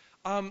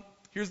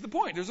 Here's the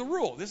point. There's a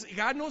rule.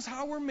 God knows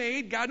how we're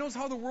made. God knows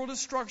how the world is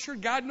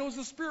structured. God knows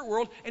the spirit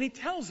world. And He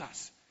tells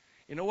us,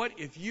 you know what?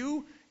 If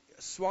you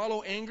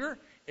swallow anger,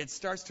 it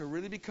starts to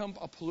really become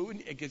a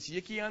pollutant. It gets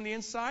yicky on the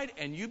inside,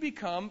 and you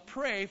become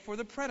prey for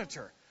the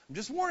predator. I'm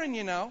just warning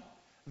you now.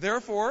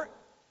 Therefore,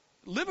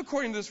 live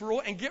according to this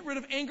rule and get rid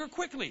of anger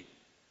quickly.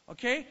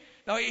 Okay?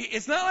 Now,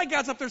 it's not like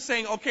God's up there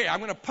saying, okay, I'm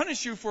going to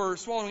punish you for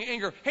swallowing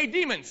anger. Hey,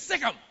 demon,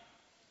 sick him.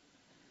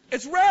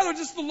 It's rather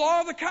just the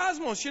law of the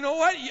cosmos. You know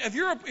what? If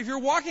you're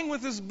walking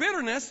with this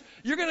bitterness,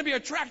 you're going to be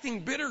attracting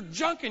bitter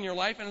junk in your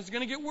life, and it's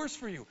going to get worse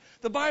for you.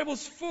 The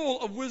Bible's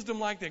full of wisdom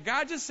like that.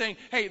 God just saying,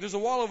 hey, there's a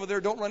wall over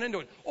there, don't run into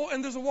it. Oh,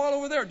 and there's a wall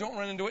over there, don't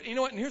run into it. You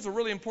know what? And here's a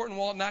really important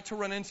wall not to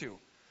run into.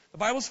 The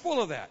Bible's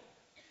full of that.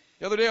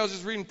 The other day I was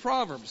just reading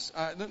Proverbs.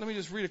 Let me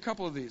just read a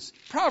couple of these.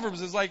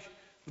 Proverbs is like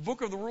the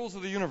book of the rules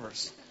of the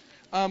universe.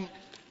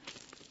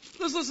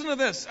 Let's listen to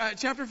this.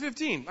 Chapter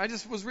 15. I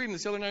just was reading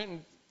this the other night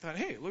and thought,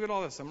 hey, look at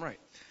all this. I'm right.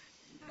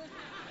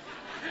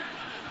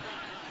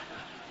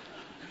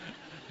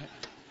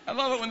 I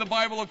love it when the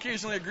Bible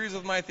occasionally agrees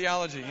with my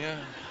theology. Yeah,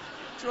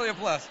 it's really a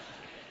plus.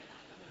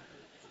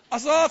 A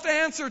soft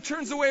answer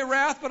turns away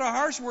wrath, but a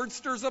harsh word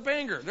stirs up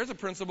anger. There's a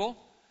principle.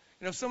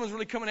 If someone's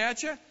really coming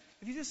at you,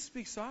 if you just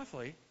speak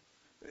softly,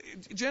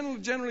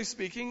 generally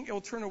speaking, it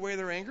will turn away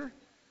their anger.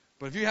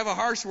 But if you have a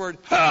harsh word,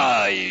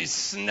 you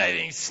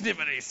sniving,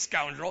 snippety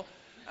scoundrel,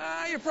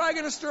 you're probably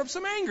going to stir up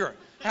some anger.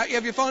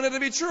 Have you found it to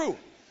be true?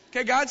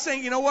 Okay, God's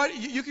saying, you know what?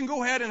 You can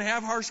go ahead and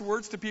have harsh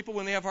words to people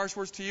when they have harsh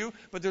words to you,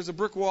 but there's a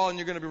brick wall and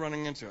you're going to be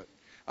running into it.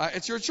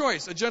 It's your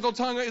choice. A gentle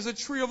tongue is a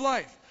tree of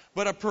life,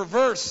 but a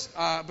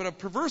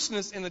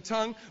perverseness in the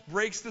tongue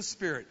breaks the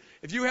spirit.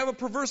 If you have a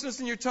perverseness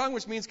in your tongue,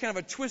 which means kind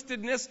of a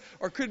twistedness,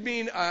 or could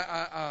mean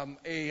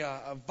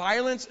a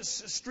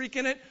violence streak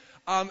in it,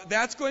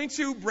 that's going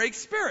to break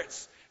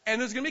spirits. And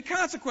there's going to be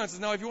consequences.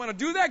 Now, if you want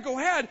to do that, go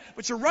ahead,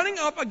 but you're running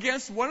up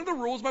against one of the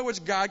rules by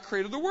which God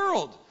created the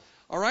world.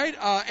 All right?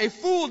 A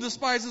fool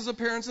despises a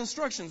parent's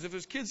instructions. If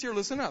there's kids here,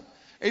 listen up.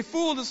 A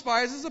fool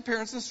despises a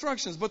parent's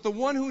instructions, but the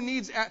one who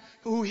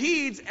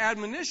heeds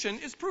admonition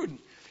is prudent.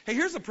 Hey,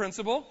 here's a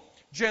principle.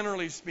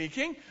 Generally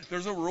speaking,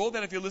 there's a rule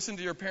that if you listen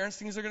to your parents,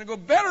 things are going to go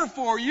better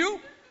for you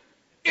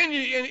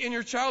in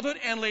your childhood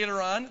and later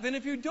on than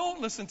if you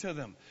don't listen to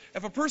them.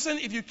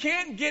 If you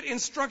can't get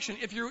instruction,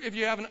 if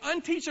you have an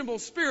unteachable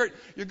spirit,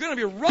 you're going to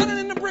be running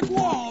into brick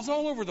walls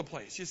all over the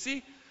place. You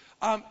see,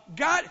 now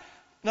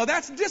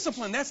that's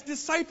discipline, that's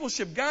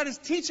discipleship. God is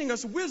teaching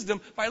us wisdom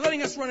by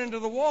letting us run into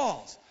the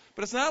walls.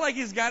 But it's not like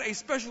He's got a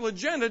special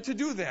agenda to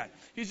do that.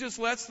 He just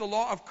lets the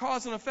law of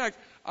cause and effect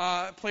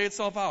play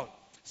itself out.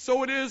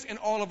 So it is in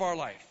all of our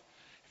life.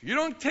 If you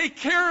don't take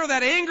care of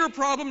that anger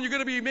problem, you're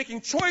going to be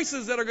making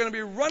choices that are going to be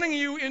running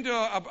you into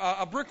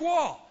a brick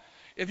wall.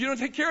 If you don't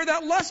take care of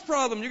that lust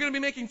problem, you're going to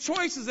be making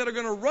choices that are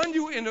going to run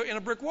you in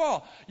a brick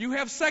wall. You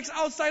have sex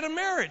outside of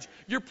marriage.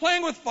 You're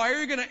playing with fire.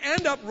 You're going to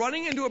end up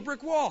running into a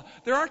brick wall.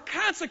 There are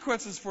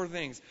consequences for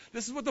things.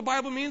 This is what the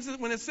Bible means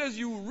when it says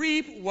you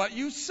reap what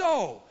you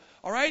sow.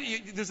 All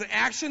right? There's an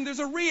action, there's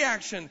a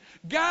reaction.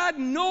 God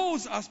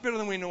knows us better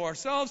than we know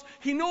ourselves.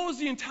 He knows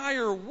the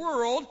entire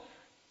world,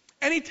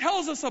 and He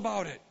tells us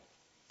about it.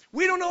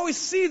 We don't always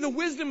see the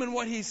wisdom in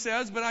what He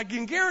says, but I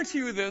can guarantee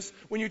you this,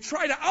 when you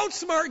try to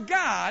outsmart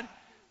God,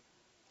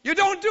 you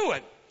don't do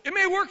it. It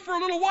may work for a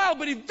little while,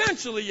 but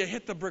eventually you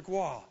hit the brick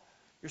wall.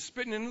 You're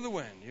spitting into the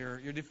wind.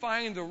 You're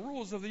defying the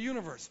rules of the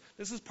universe.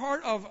 This is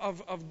part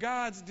of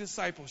God's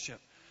discipleship.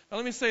 Now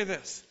let me say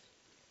this.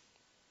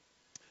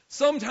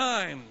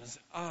 Sometimes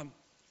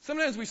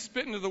we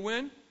spit into the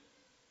wind.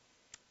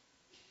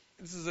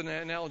 This is an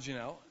analogy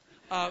now.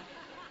 And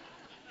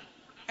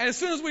as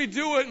soon as we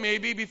do it,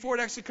 maybe, before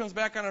it actually comes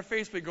back on our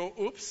face, we go,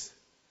 oops.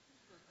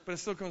 But it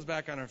still comes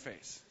back on our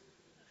face.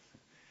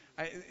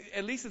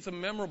 At least it's a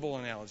memorable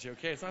analogy,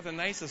 okay? It's not the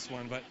nicest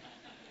one, but,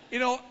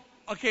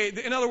 okay,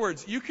 in other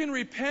words, you can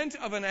repent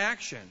of an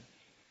action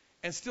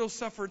and still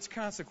suffer its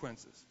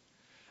consequences.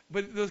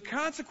 But the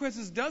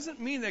consequences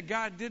doesn't mean that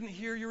God didn't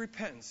hear your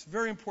repentance.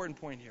 Very important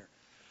point here.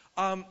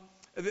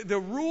 The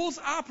rules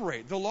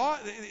operate. The law,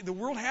 the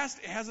world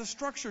has a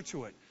structure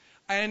to it.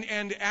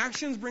 And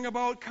actions bring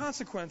about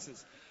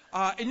consequences.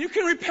 And you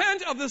can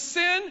repent of the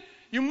sin.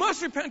 You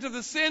must repent of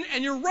the sin,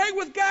 and you're right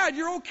with God.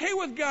 You're okay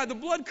with God. The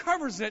blood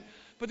covers it.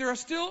 But there are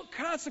still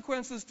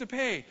consequences to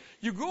pay.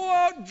 You go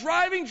out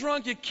driving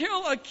drunk, you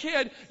kill a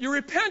kid, you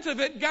repent of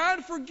it,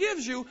 God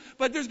forgives you,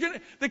 but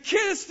the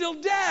kid is still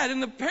dead,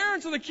 and the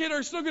parents of the kid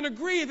are still going to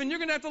grieve, and you're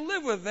going to have to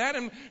live with that,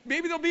 and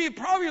maybe there'll be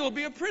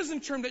a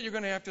prison term that you're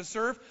going to have to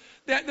serve.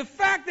 That the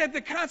fact that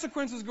the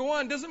consequences go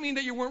on doesn't mean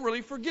that you weren't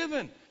really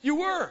forgiven. You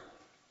were.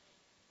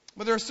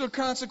 But there are still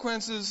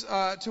consequences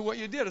to what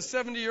you did. A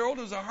 70-year-old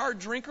who's a hard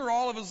drinker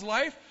all of his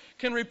life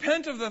can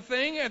repent of the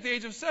thing at the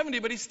age of 70,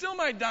 but he still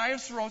might die of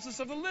cirrhosis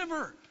of the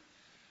liver.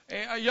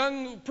 A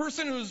young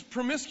person who's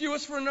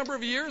promiscuous for a number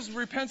of years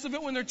repents of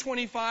it when they're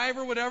 25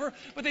 or whatever,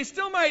 but they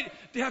still might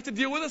have to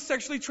deal with a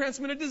sexually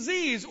transmitted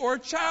disease or a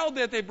child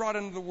that they brought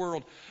into the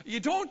world.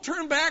 You don't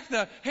turn back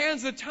the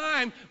hands of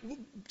time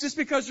just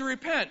because you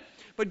repent.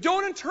 But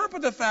don't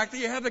interpret the fact that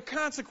you have the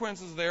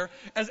consequences there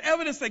as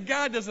evidence that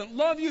God doesn't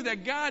love you,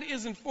 that God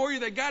isn't for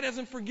you, that God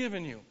hasn't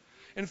forgiven you.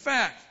 In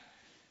fact,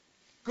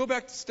 go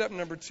back to step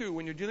number 2.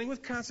 When you're dealing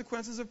with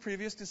consequences of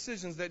previous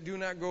decisions that do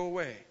not go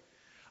away.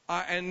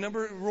 Point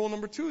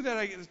number 2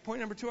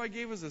 I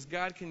gave was this.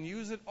 God can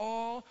use it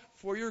all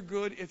for your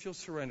good if you'll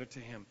surrender to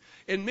Him.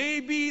 It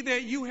may be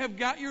that you have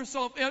got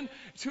yourself in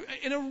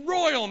a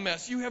royal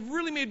mess. You have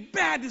really made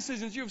bad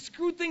decisions. You have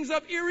screwed things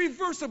up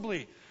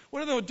irreversibly.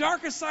 One of the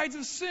darkest sides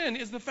of sin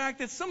is the fact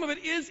that some of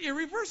it is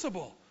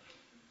irreversible.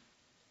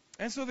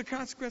 And so the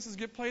consequences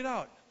get played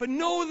out. But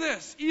know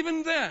this,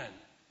 even then,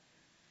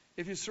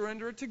 if you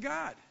surrender it to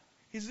God,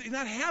 He's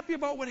not happy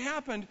about what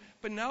happened,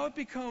 but now it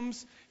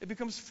becomes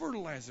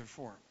fertilizer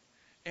for Him.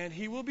 And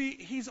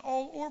He's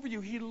all over you.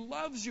 He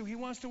loves you. He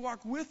wants to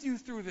walk with you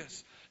through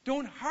this.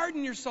 Don't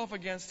harden yourself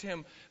against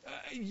Him.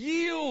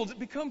 Yield,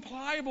 become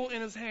pliable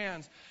in His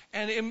hands.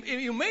 And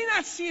you may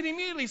not see it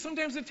immediately.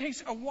 Sometimes it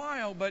takes a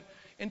while, but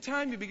in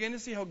time you begin to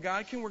see how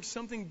God can work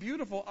something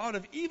beautiful out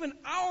of even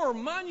our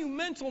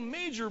monumental,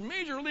 major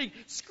league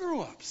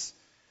screw-ups.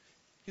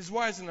 He's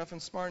wise enough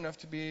and smart enough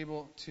to be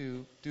able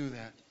to do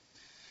that.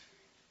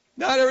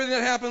 Not everything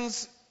that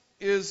happens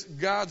is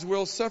God's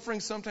will.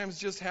 Suffering sometimes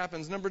just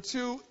happens. Number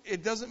 2,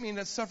 it doesn't mean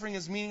that suffering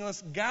is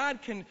meaningless.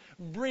 God can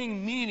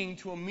bring meaning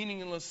to a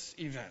meaningless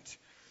event.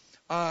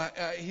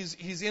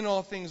 He's in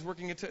all things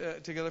working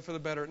it together for the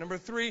better. Number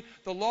 3,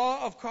 the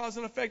law of cause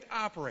and effect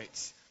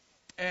operates.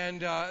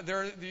 And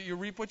you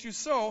reap what you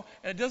sow,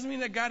 and it doesn't mean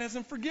that God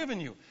hasn't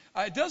forgiven you.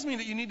 It does mean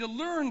that you need to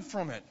learn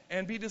from it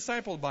and be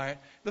discipled by it.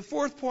 The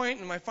 4th point,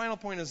 and my final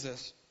point, is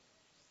this.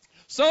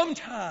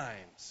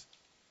 Sometimes,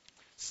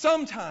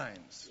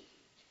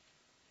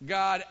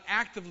 God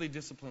actively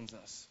disciplines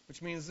us,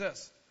 which means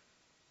this.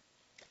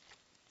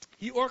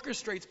 He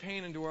orchestrates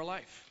pain into our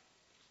life.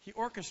 He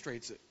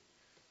orchestrates it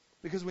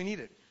because we need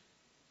it.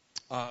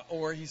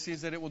 Or He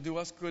sees that it will do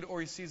us good,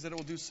 or He sees that it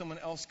will do someone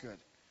else good.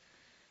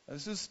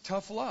 This is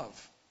tough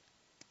love,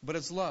 but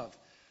it's love.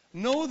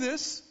 Know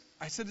this.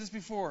 I said this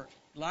before.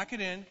 Lock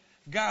it in.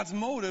 God's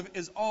motive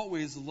is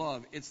always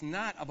love. It's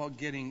not about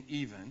getting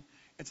even.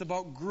 It's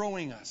about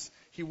growing us.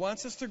 He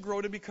wants us to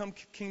grow to become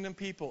kingdom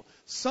people.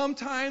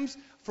 Sometimes,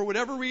 for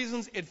whatever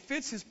reasons, it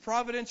fits His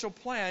providential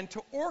plan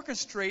to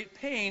orchestrate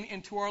pain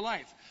into our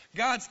life.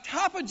 God's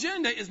top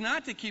agenda is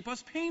not to keep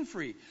us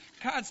pain-free.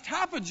 God's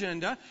top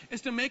agenda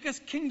is to make us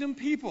kingdom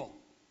people.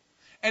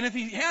 And if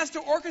He has to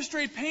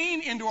orchestrate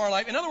pain into our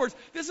life, in other words,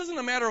 this isn't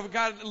a matter of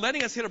God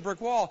letting us hit a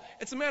brick wall.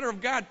 It's a matter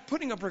of God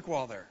putting a brick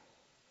wall there.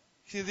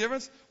 See the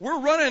difference? We're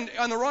running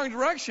on the wrong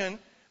direction.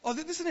 Oh,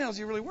 this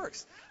analogy really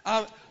works.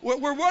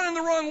 We're running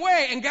the wrong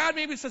way, and God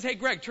maybe says, hey,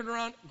 Greg, turn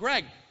around.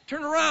 Greg,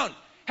 turn around.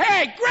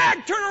 Hey,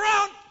 Greg, turn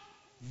around.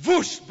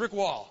 Whoosh, brick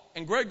wall.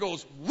 And Greg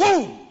goes,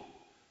 whoa.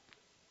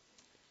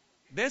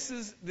 This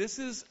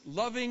is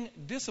loving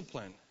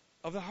discipline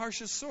of the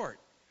harshest sort.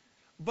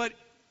 But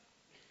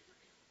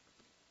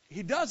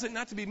He does it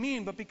not to be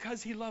mean, but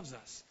because He loves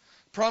us.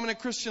 prominent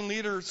Christian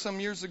leader some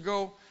years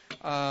ago,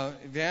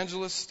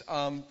 evangelist,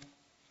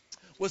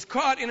 was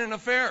caught in an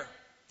affair.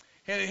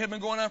 It had been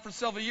going on for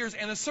several years,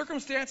 and the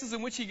circumstances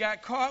in which he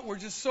got caught were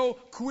just so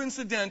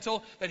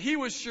coincidental that he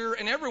was sure,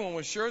 and everyone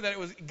was sure, that it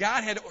was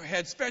God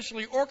had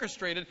specially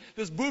orchestrated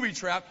this booby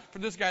trap for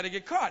this guy to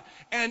get caught.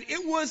 And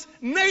it was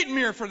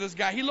nightmare for this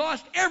guy. He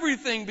lost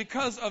everything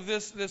because of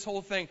this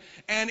whole thing.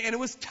 And it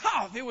was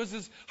tough. It was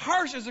as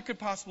harsh as it could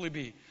possibly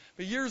be.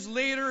 But years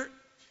later,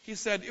 he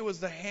said it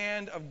was the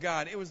hand of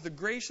God. It was the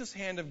gracious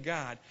hand of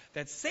God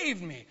that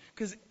saved me.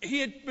 Because he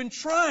had been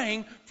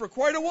trying for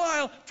quite a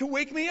while to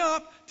wake me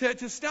up,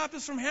 to stop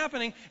this from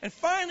happening. And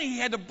finally he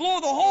had to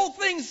blow the whole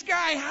thing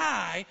sky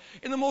high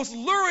in the most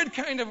lurid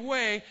kind of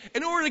way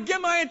in order to get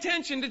my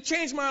attention, to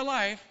change my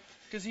life,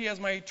 because he has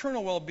my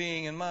eternal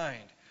well-being in mind.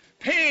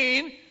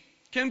 Pain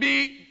can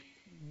be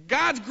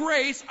God's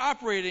grace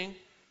operating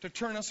to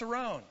turn us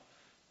around.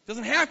 It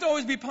doesn't have to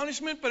always be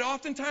punishment, but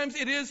oftentimes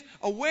it is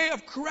a way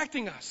of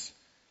correcting us.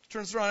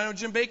 Turn us around. I know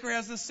Jim Baker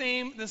has the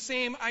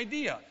same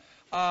idea.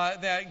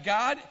 That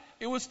God,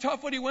 it was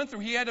tough what he went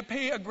through. He had to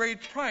pay a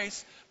great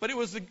price, but it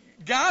was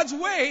God's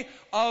way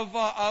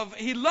of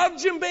he loved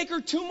Jim Baker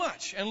too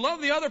much and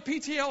loved the other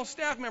PTL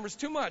staff members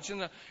too much in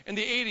the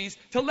 80s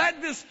to let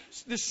this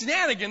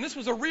shenanigan, this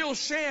was a real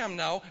sham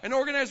now, an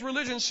organized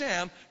religion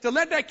sham, to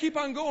let that keep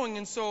on going,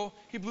 and so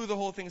he blew the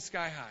whole thing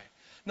sky high.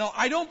 Now,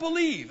 I don't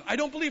believe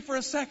for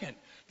a second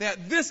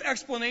that this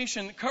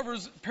explanation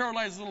covers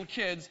paralyzed little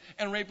kids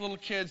and rape little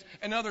kids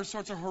and other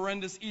sorts of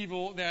horrendous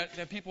evil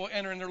that people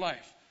enter in their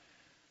life.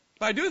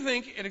 But I do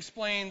think it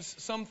explains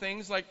some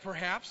things, like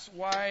perhaps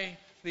why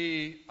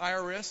the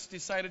IRS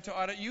decided to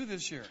audit you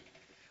this year.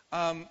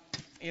 I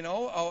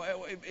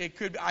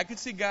could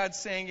see God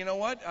saying, you know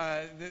what,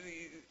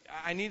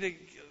 I need to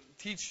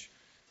teach,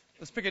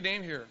 let's pick a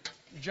name here,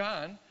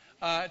 John,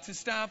 to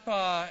stop,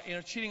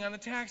 cheating on the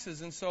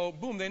taxes. And so,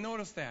 boom, they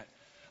notice that.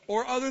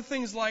 Or other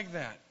things like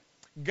that.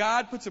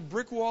 God puts a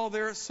brick wall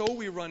there so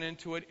we run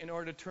into it in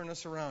order to turn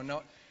us around.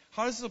 Now,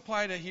 how does this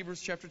apply to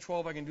Hebrews chapter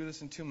 12? I can do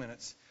this in 2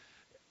 minutes.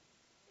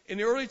 In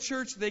the early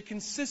church, they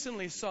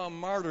consistently saw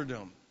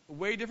martyrdom,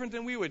 way different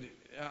than we would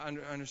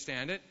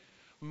understand it.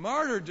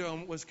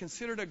 Martyrdom was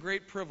considered a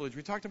great privilege.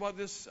 We talked about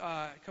this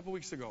a couple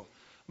weeks ago.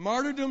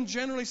 Martyrdom,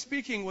 generally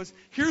speaking, was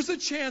here's a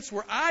chance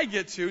where I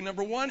get to,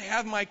 number one,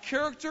 have my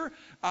character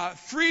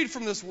freed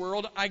from this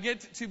world. I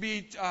get to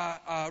be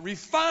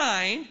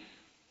refined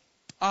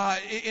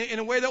in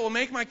a way that will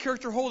make my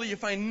character holy. You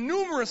find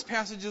numerous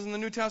passages in the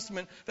New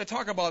Testament that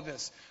talk about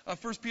this.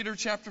 1 Peter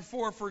chapter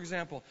 4, for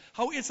example,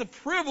 how it's a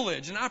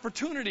privilege, an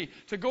opportunity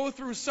to go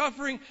through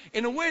suffering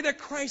in a way that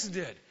Christ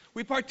did.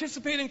 We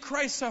participate in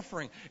Christ's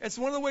suffering. It's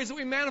one of the ways that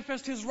we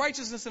manifest His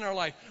righteousness in our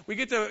life. We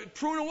get to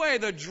prune away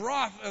the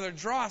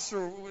dross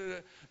or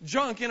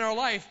junk in our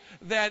life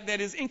that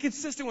is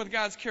inconsistent with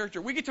God's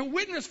character. We get to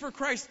witness for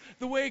Christ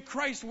the way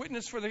Christ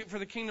witnessed for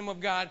the kingdom of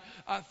God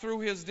through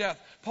His death.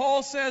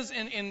 Paul says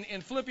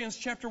in Philippians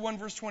chapter 1,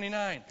 verse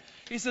 29,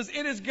 he says,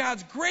 it is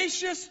God's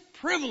gracious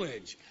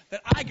privilege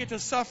that I get to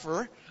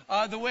suffer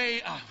the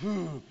way...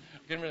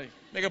 I can really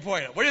make a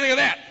point. What do you think of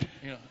that?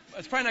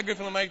 It's probably not good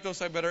for the mic, though,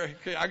 so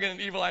I'll get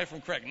an evil eye from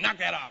Craig. Knock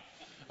that off.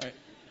 All right.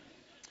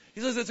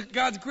 He says it's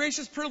God's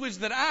gracious privilege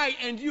that I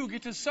and you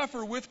get to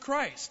suffer with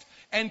Christ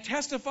and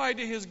testify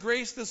to His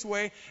grace this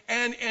way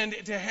and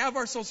to have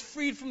ourselves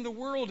freed from the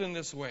world in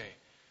this way.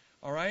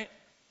 All right?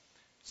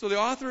 So the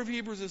author of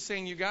Hebrews is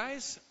saying, you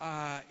guys,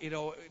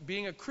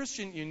 being a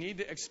Christian, you need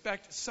to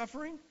expect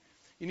suffering.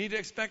 You need to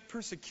expect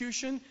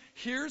persecution.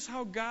 Here's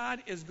how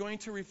God is going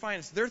to refine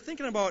us. They're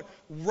thinking about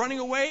running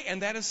away,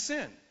 and that is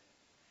sin.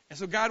 And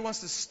so God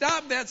wants to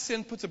stop that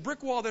sin, puts a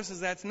brick wall there, says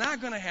that's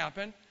not going to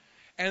happen.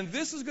 And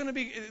this is going to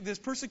be, this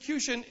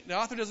persecution, the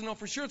author doesn't know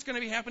for sure it's going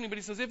to be happening, but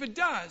he says if it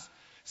does,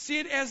 see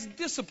it as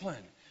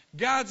discipline.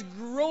 God's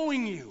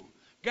growing you.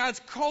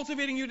 God's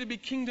cultivating you to be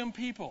kingdom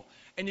people.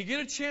 And you get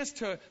a chance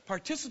to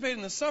participate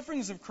in the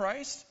sufferings of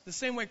Christ, the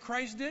same way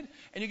Christ did,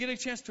 and you get a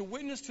chance to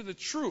witness to the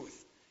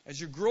truth. As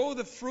you grow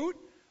the fruit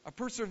of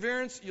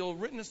perseverance, you'll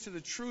witness to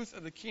the truth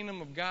of the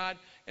kingdom of God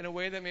in a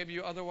way that maybe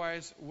you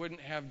otherwise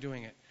wouldn't have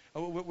doing it.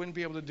 Wouldn't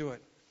be able to do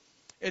it.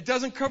 It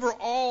doesn't cover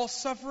all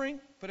suffering,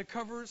 but it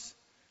covers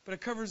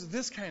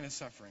this kind of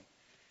suffering.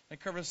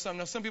 It covers some.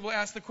 Now, some people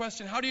ask the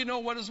question, how do you know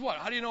what is what?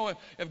 How do you know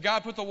if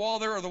God put the wall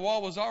there or the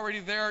wall was already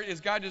there?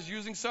 Is God just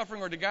using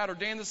suffering, or did God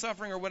ordain the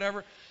suffering, or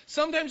whatever?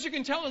 Sometimes you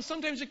can tell and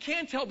sometimes you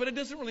can't tell, but it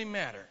doesn't really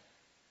matter.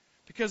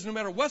 Because no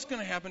matter what's going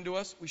to happen to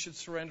us, we should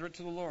surrender it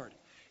to the Lord.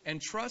 And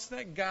trust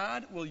that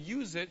God will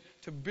use it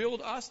to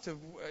build us,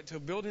 to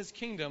build His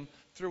kingdom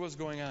through what's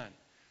going on.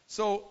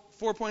 So,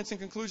 4 points in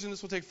conclusion.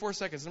 This will take 4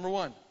 seconds. Number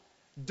one,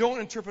 don't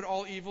interpret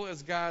all evil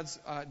as God's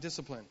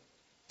discipline.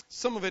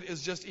 Some of it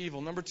is just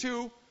evil. Number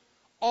two,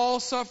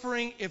 All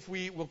suffering, if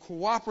we will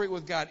cooperate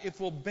with God, if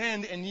we'll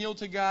bend and yield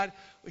to God,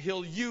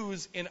 He'll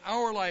use in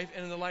our life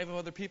and in the life of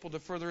other people to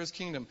further His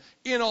kingdom.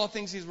 In all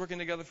things, He's working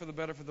together for the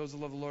better for those who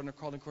love the Lord and are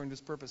called according to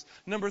His purpose.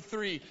 Number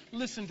 3,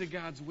 listen to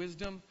God's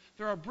wisdom.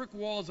 There are brick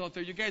walls out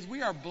there. You guys,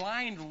 we are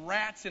blind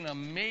rats in a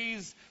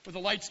maze with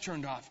the lights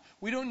turned off.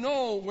 We don't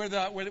know where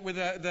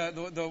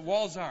the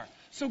walls are.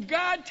 So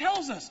God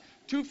tells us,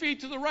 2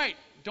 feet to the right,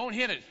 don't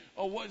hit it.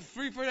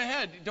 3 feet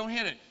ahead, don't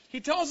hit it. He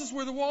tells us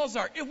where the walls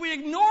are. If we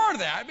ignore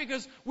that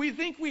because we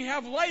think we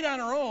have light on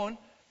our own,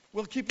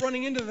 we'll keep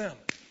running into them.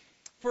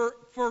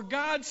 For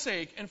God's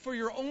sake and for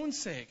your own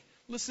sake,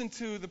 listen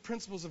to the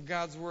principles of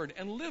God's Word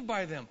and live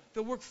by them.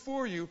 They'll work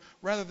for you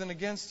rather than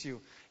against you.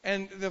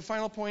 And the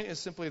final point is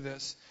simply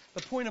this.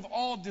 The point of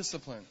all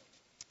discipline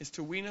is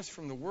to wean us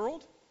from the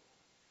world,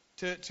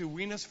 to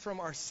wean us from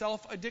our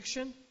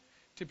self-addiction,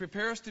 to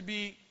prepare us to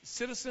be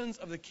citizens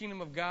of the kingdom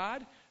of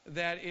God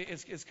that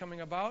is coming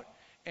about.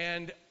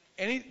 And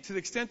to the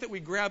extent that we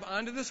grab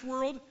onto this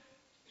world,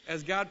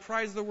 as God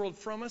pries the world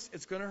from us,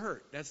 it's going to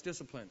hurt. That's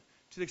discipline.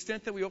 To the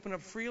extent that we open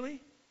up freely,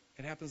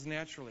 it happens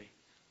naturally.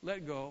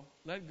 Let go,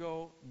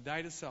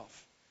 die to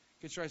self.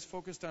 Get your eyes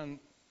focused on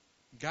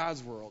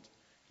God's world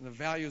and the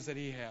values that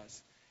He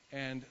has.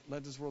 And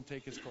let this world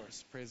take its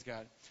course. Praise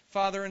God.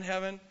 Father in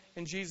heaven,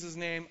 in Jesus'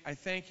 name, I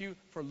thank You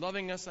for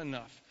loving us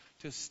enough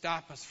to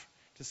stop us,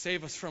 to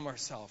save us from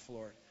ourselves,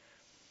 Lord.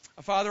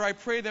 Father, I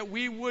pray that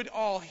we would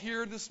all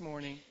here this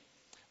morning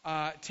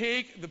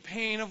take the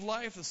pain of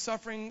life, the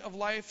suffering of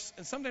life,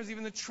 and sometimes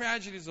even the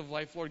tragedies of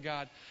life, Lord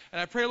God. And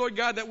I pray, Lord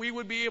God, that we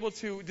would be able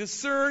to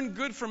discern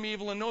good from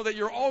evil and know that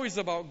You're always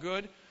about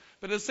good,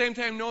 but at the same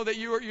time know that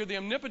you're the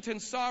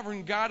omnipotent,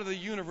 sovereign God of the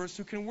universe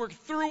who can work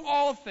through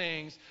all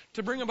things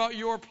to bring about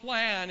Your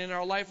plan in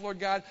our life, Lord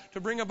God,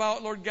 to bring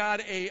about, Lord God,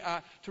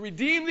 to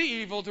redeem the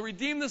evil, to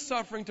redeem the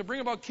suffering, to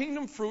bring about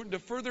kingdom fruit, and to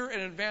further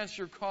and advance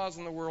Your cause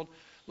in the world.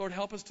 Lord,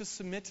 help us to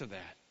submit to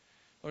that,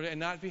 Lord, and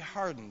not be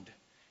hardened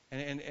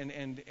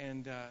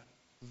and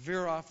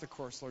veer off the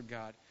course, Lord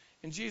God.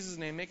 In Jesus'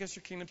 name, make us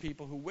Your kingdom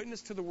people who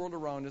witness to the world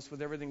around us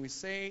with everything we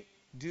say,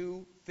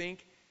 do,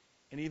 think,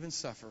 and even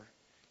suffer.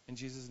 In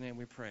Jesus' name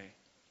we pray.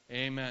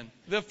 Amen.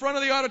 The front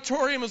of the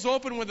auditorium is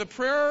open with a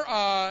prayer.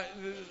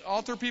 The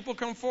altar people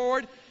come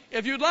forward.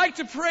 If you'd like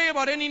to pray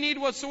about any need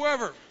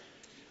whatsoever,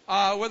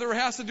 whether it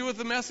has to do with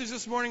the message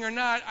this morning or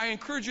not, I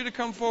encourage you to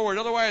come forward.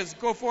 Otherwise,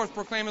 go forth,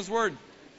 proclaim His word.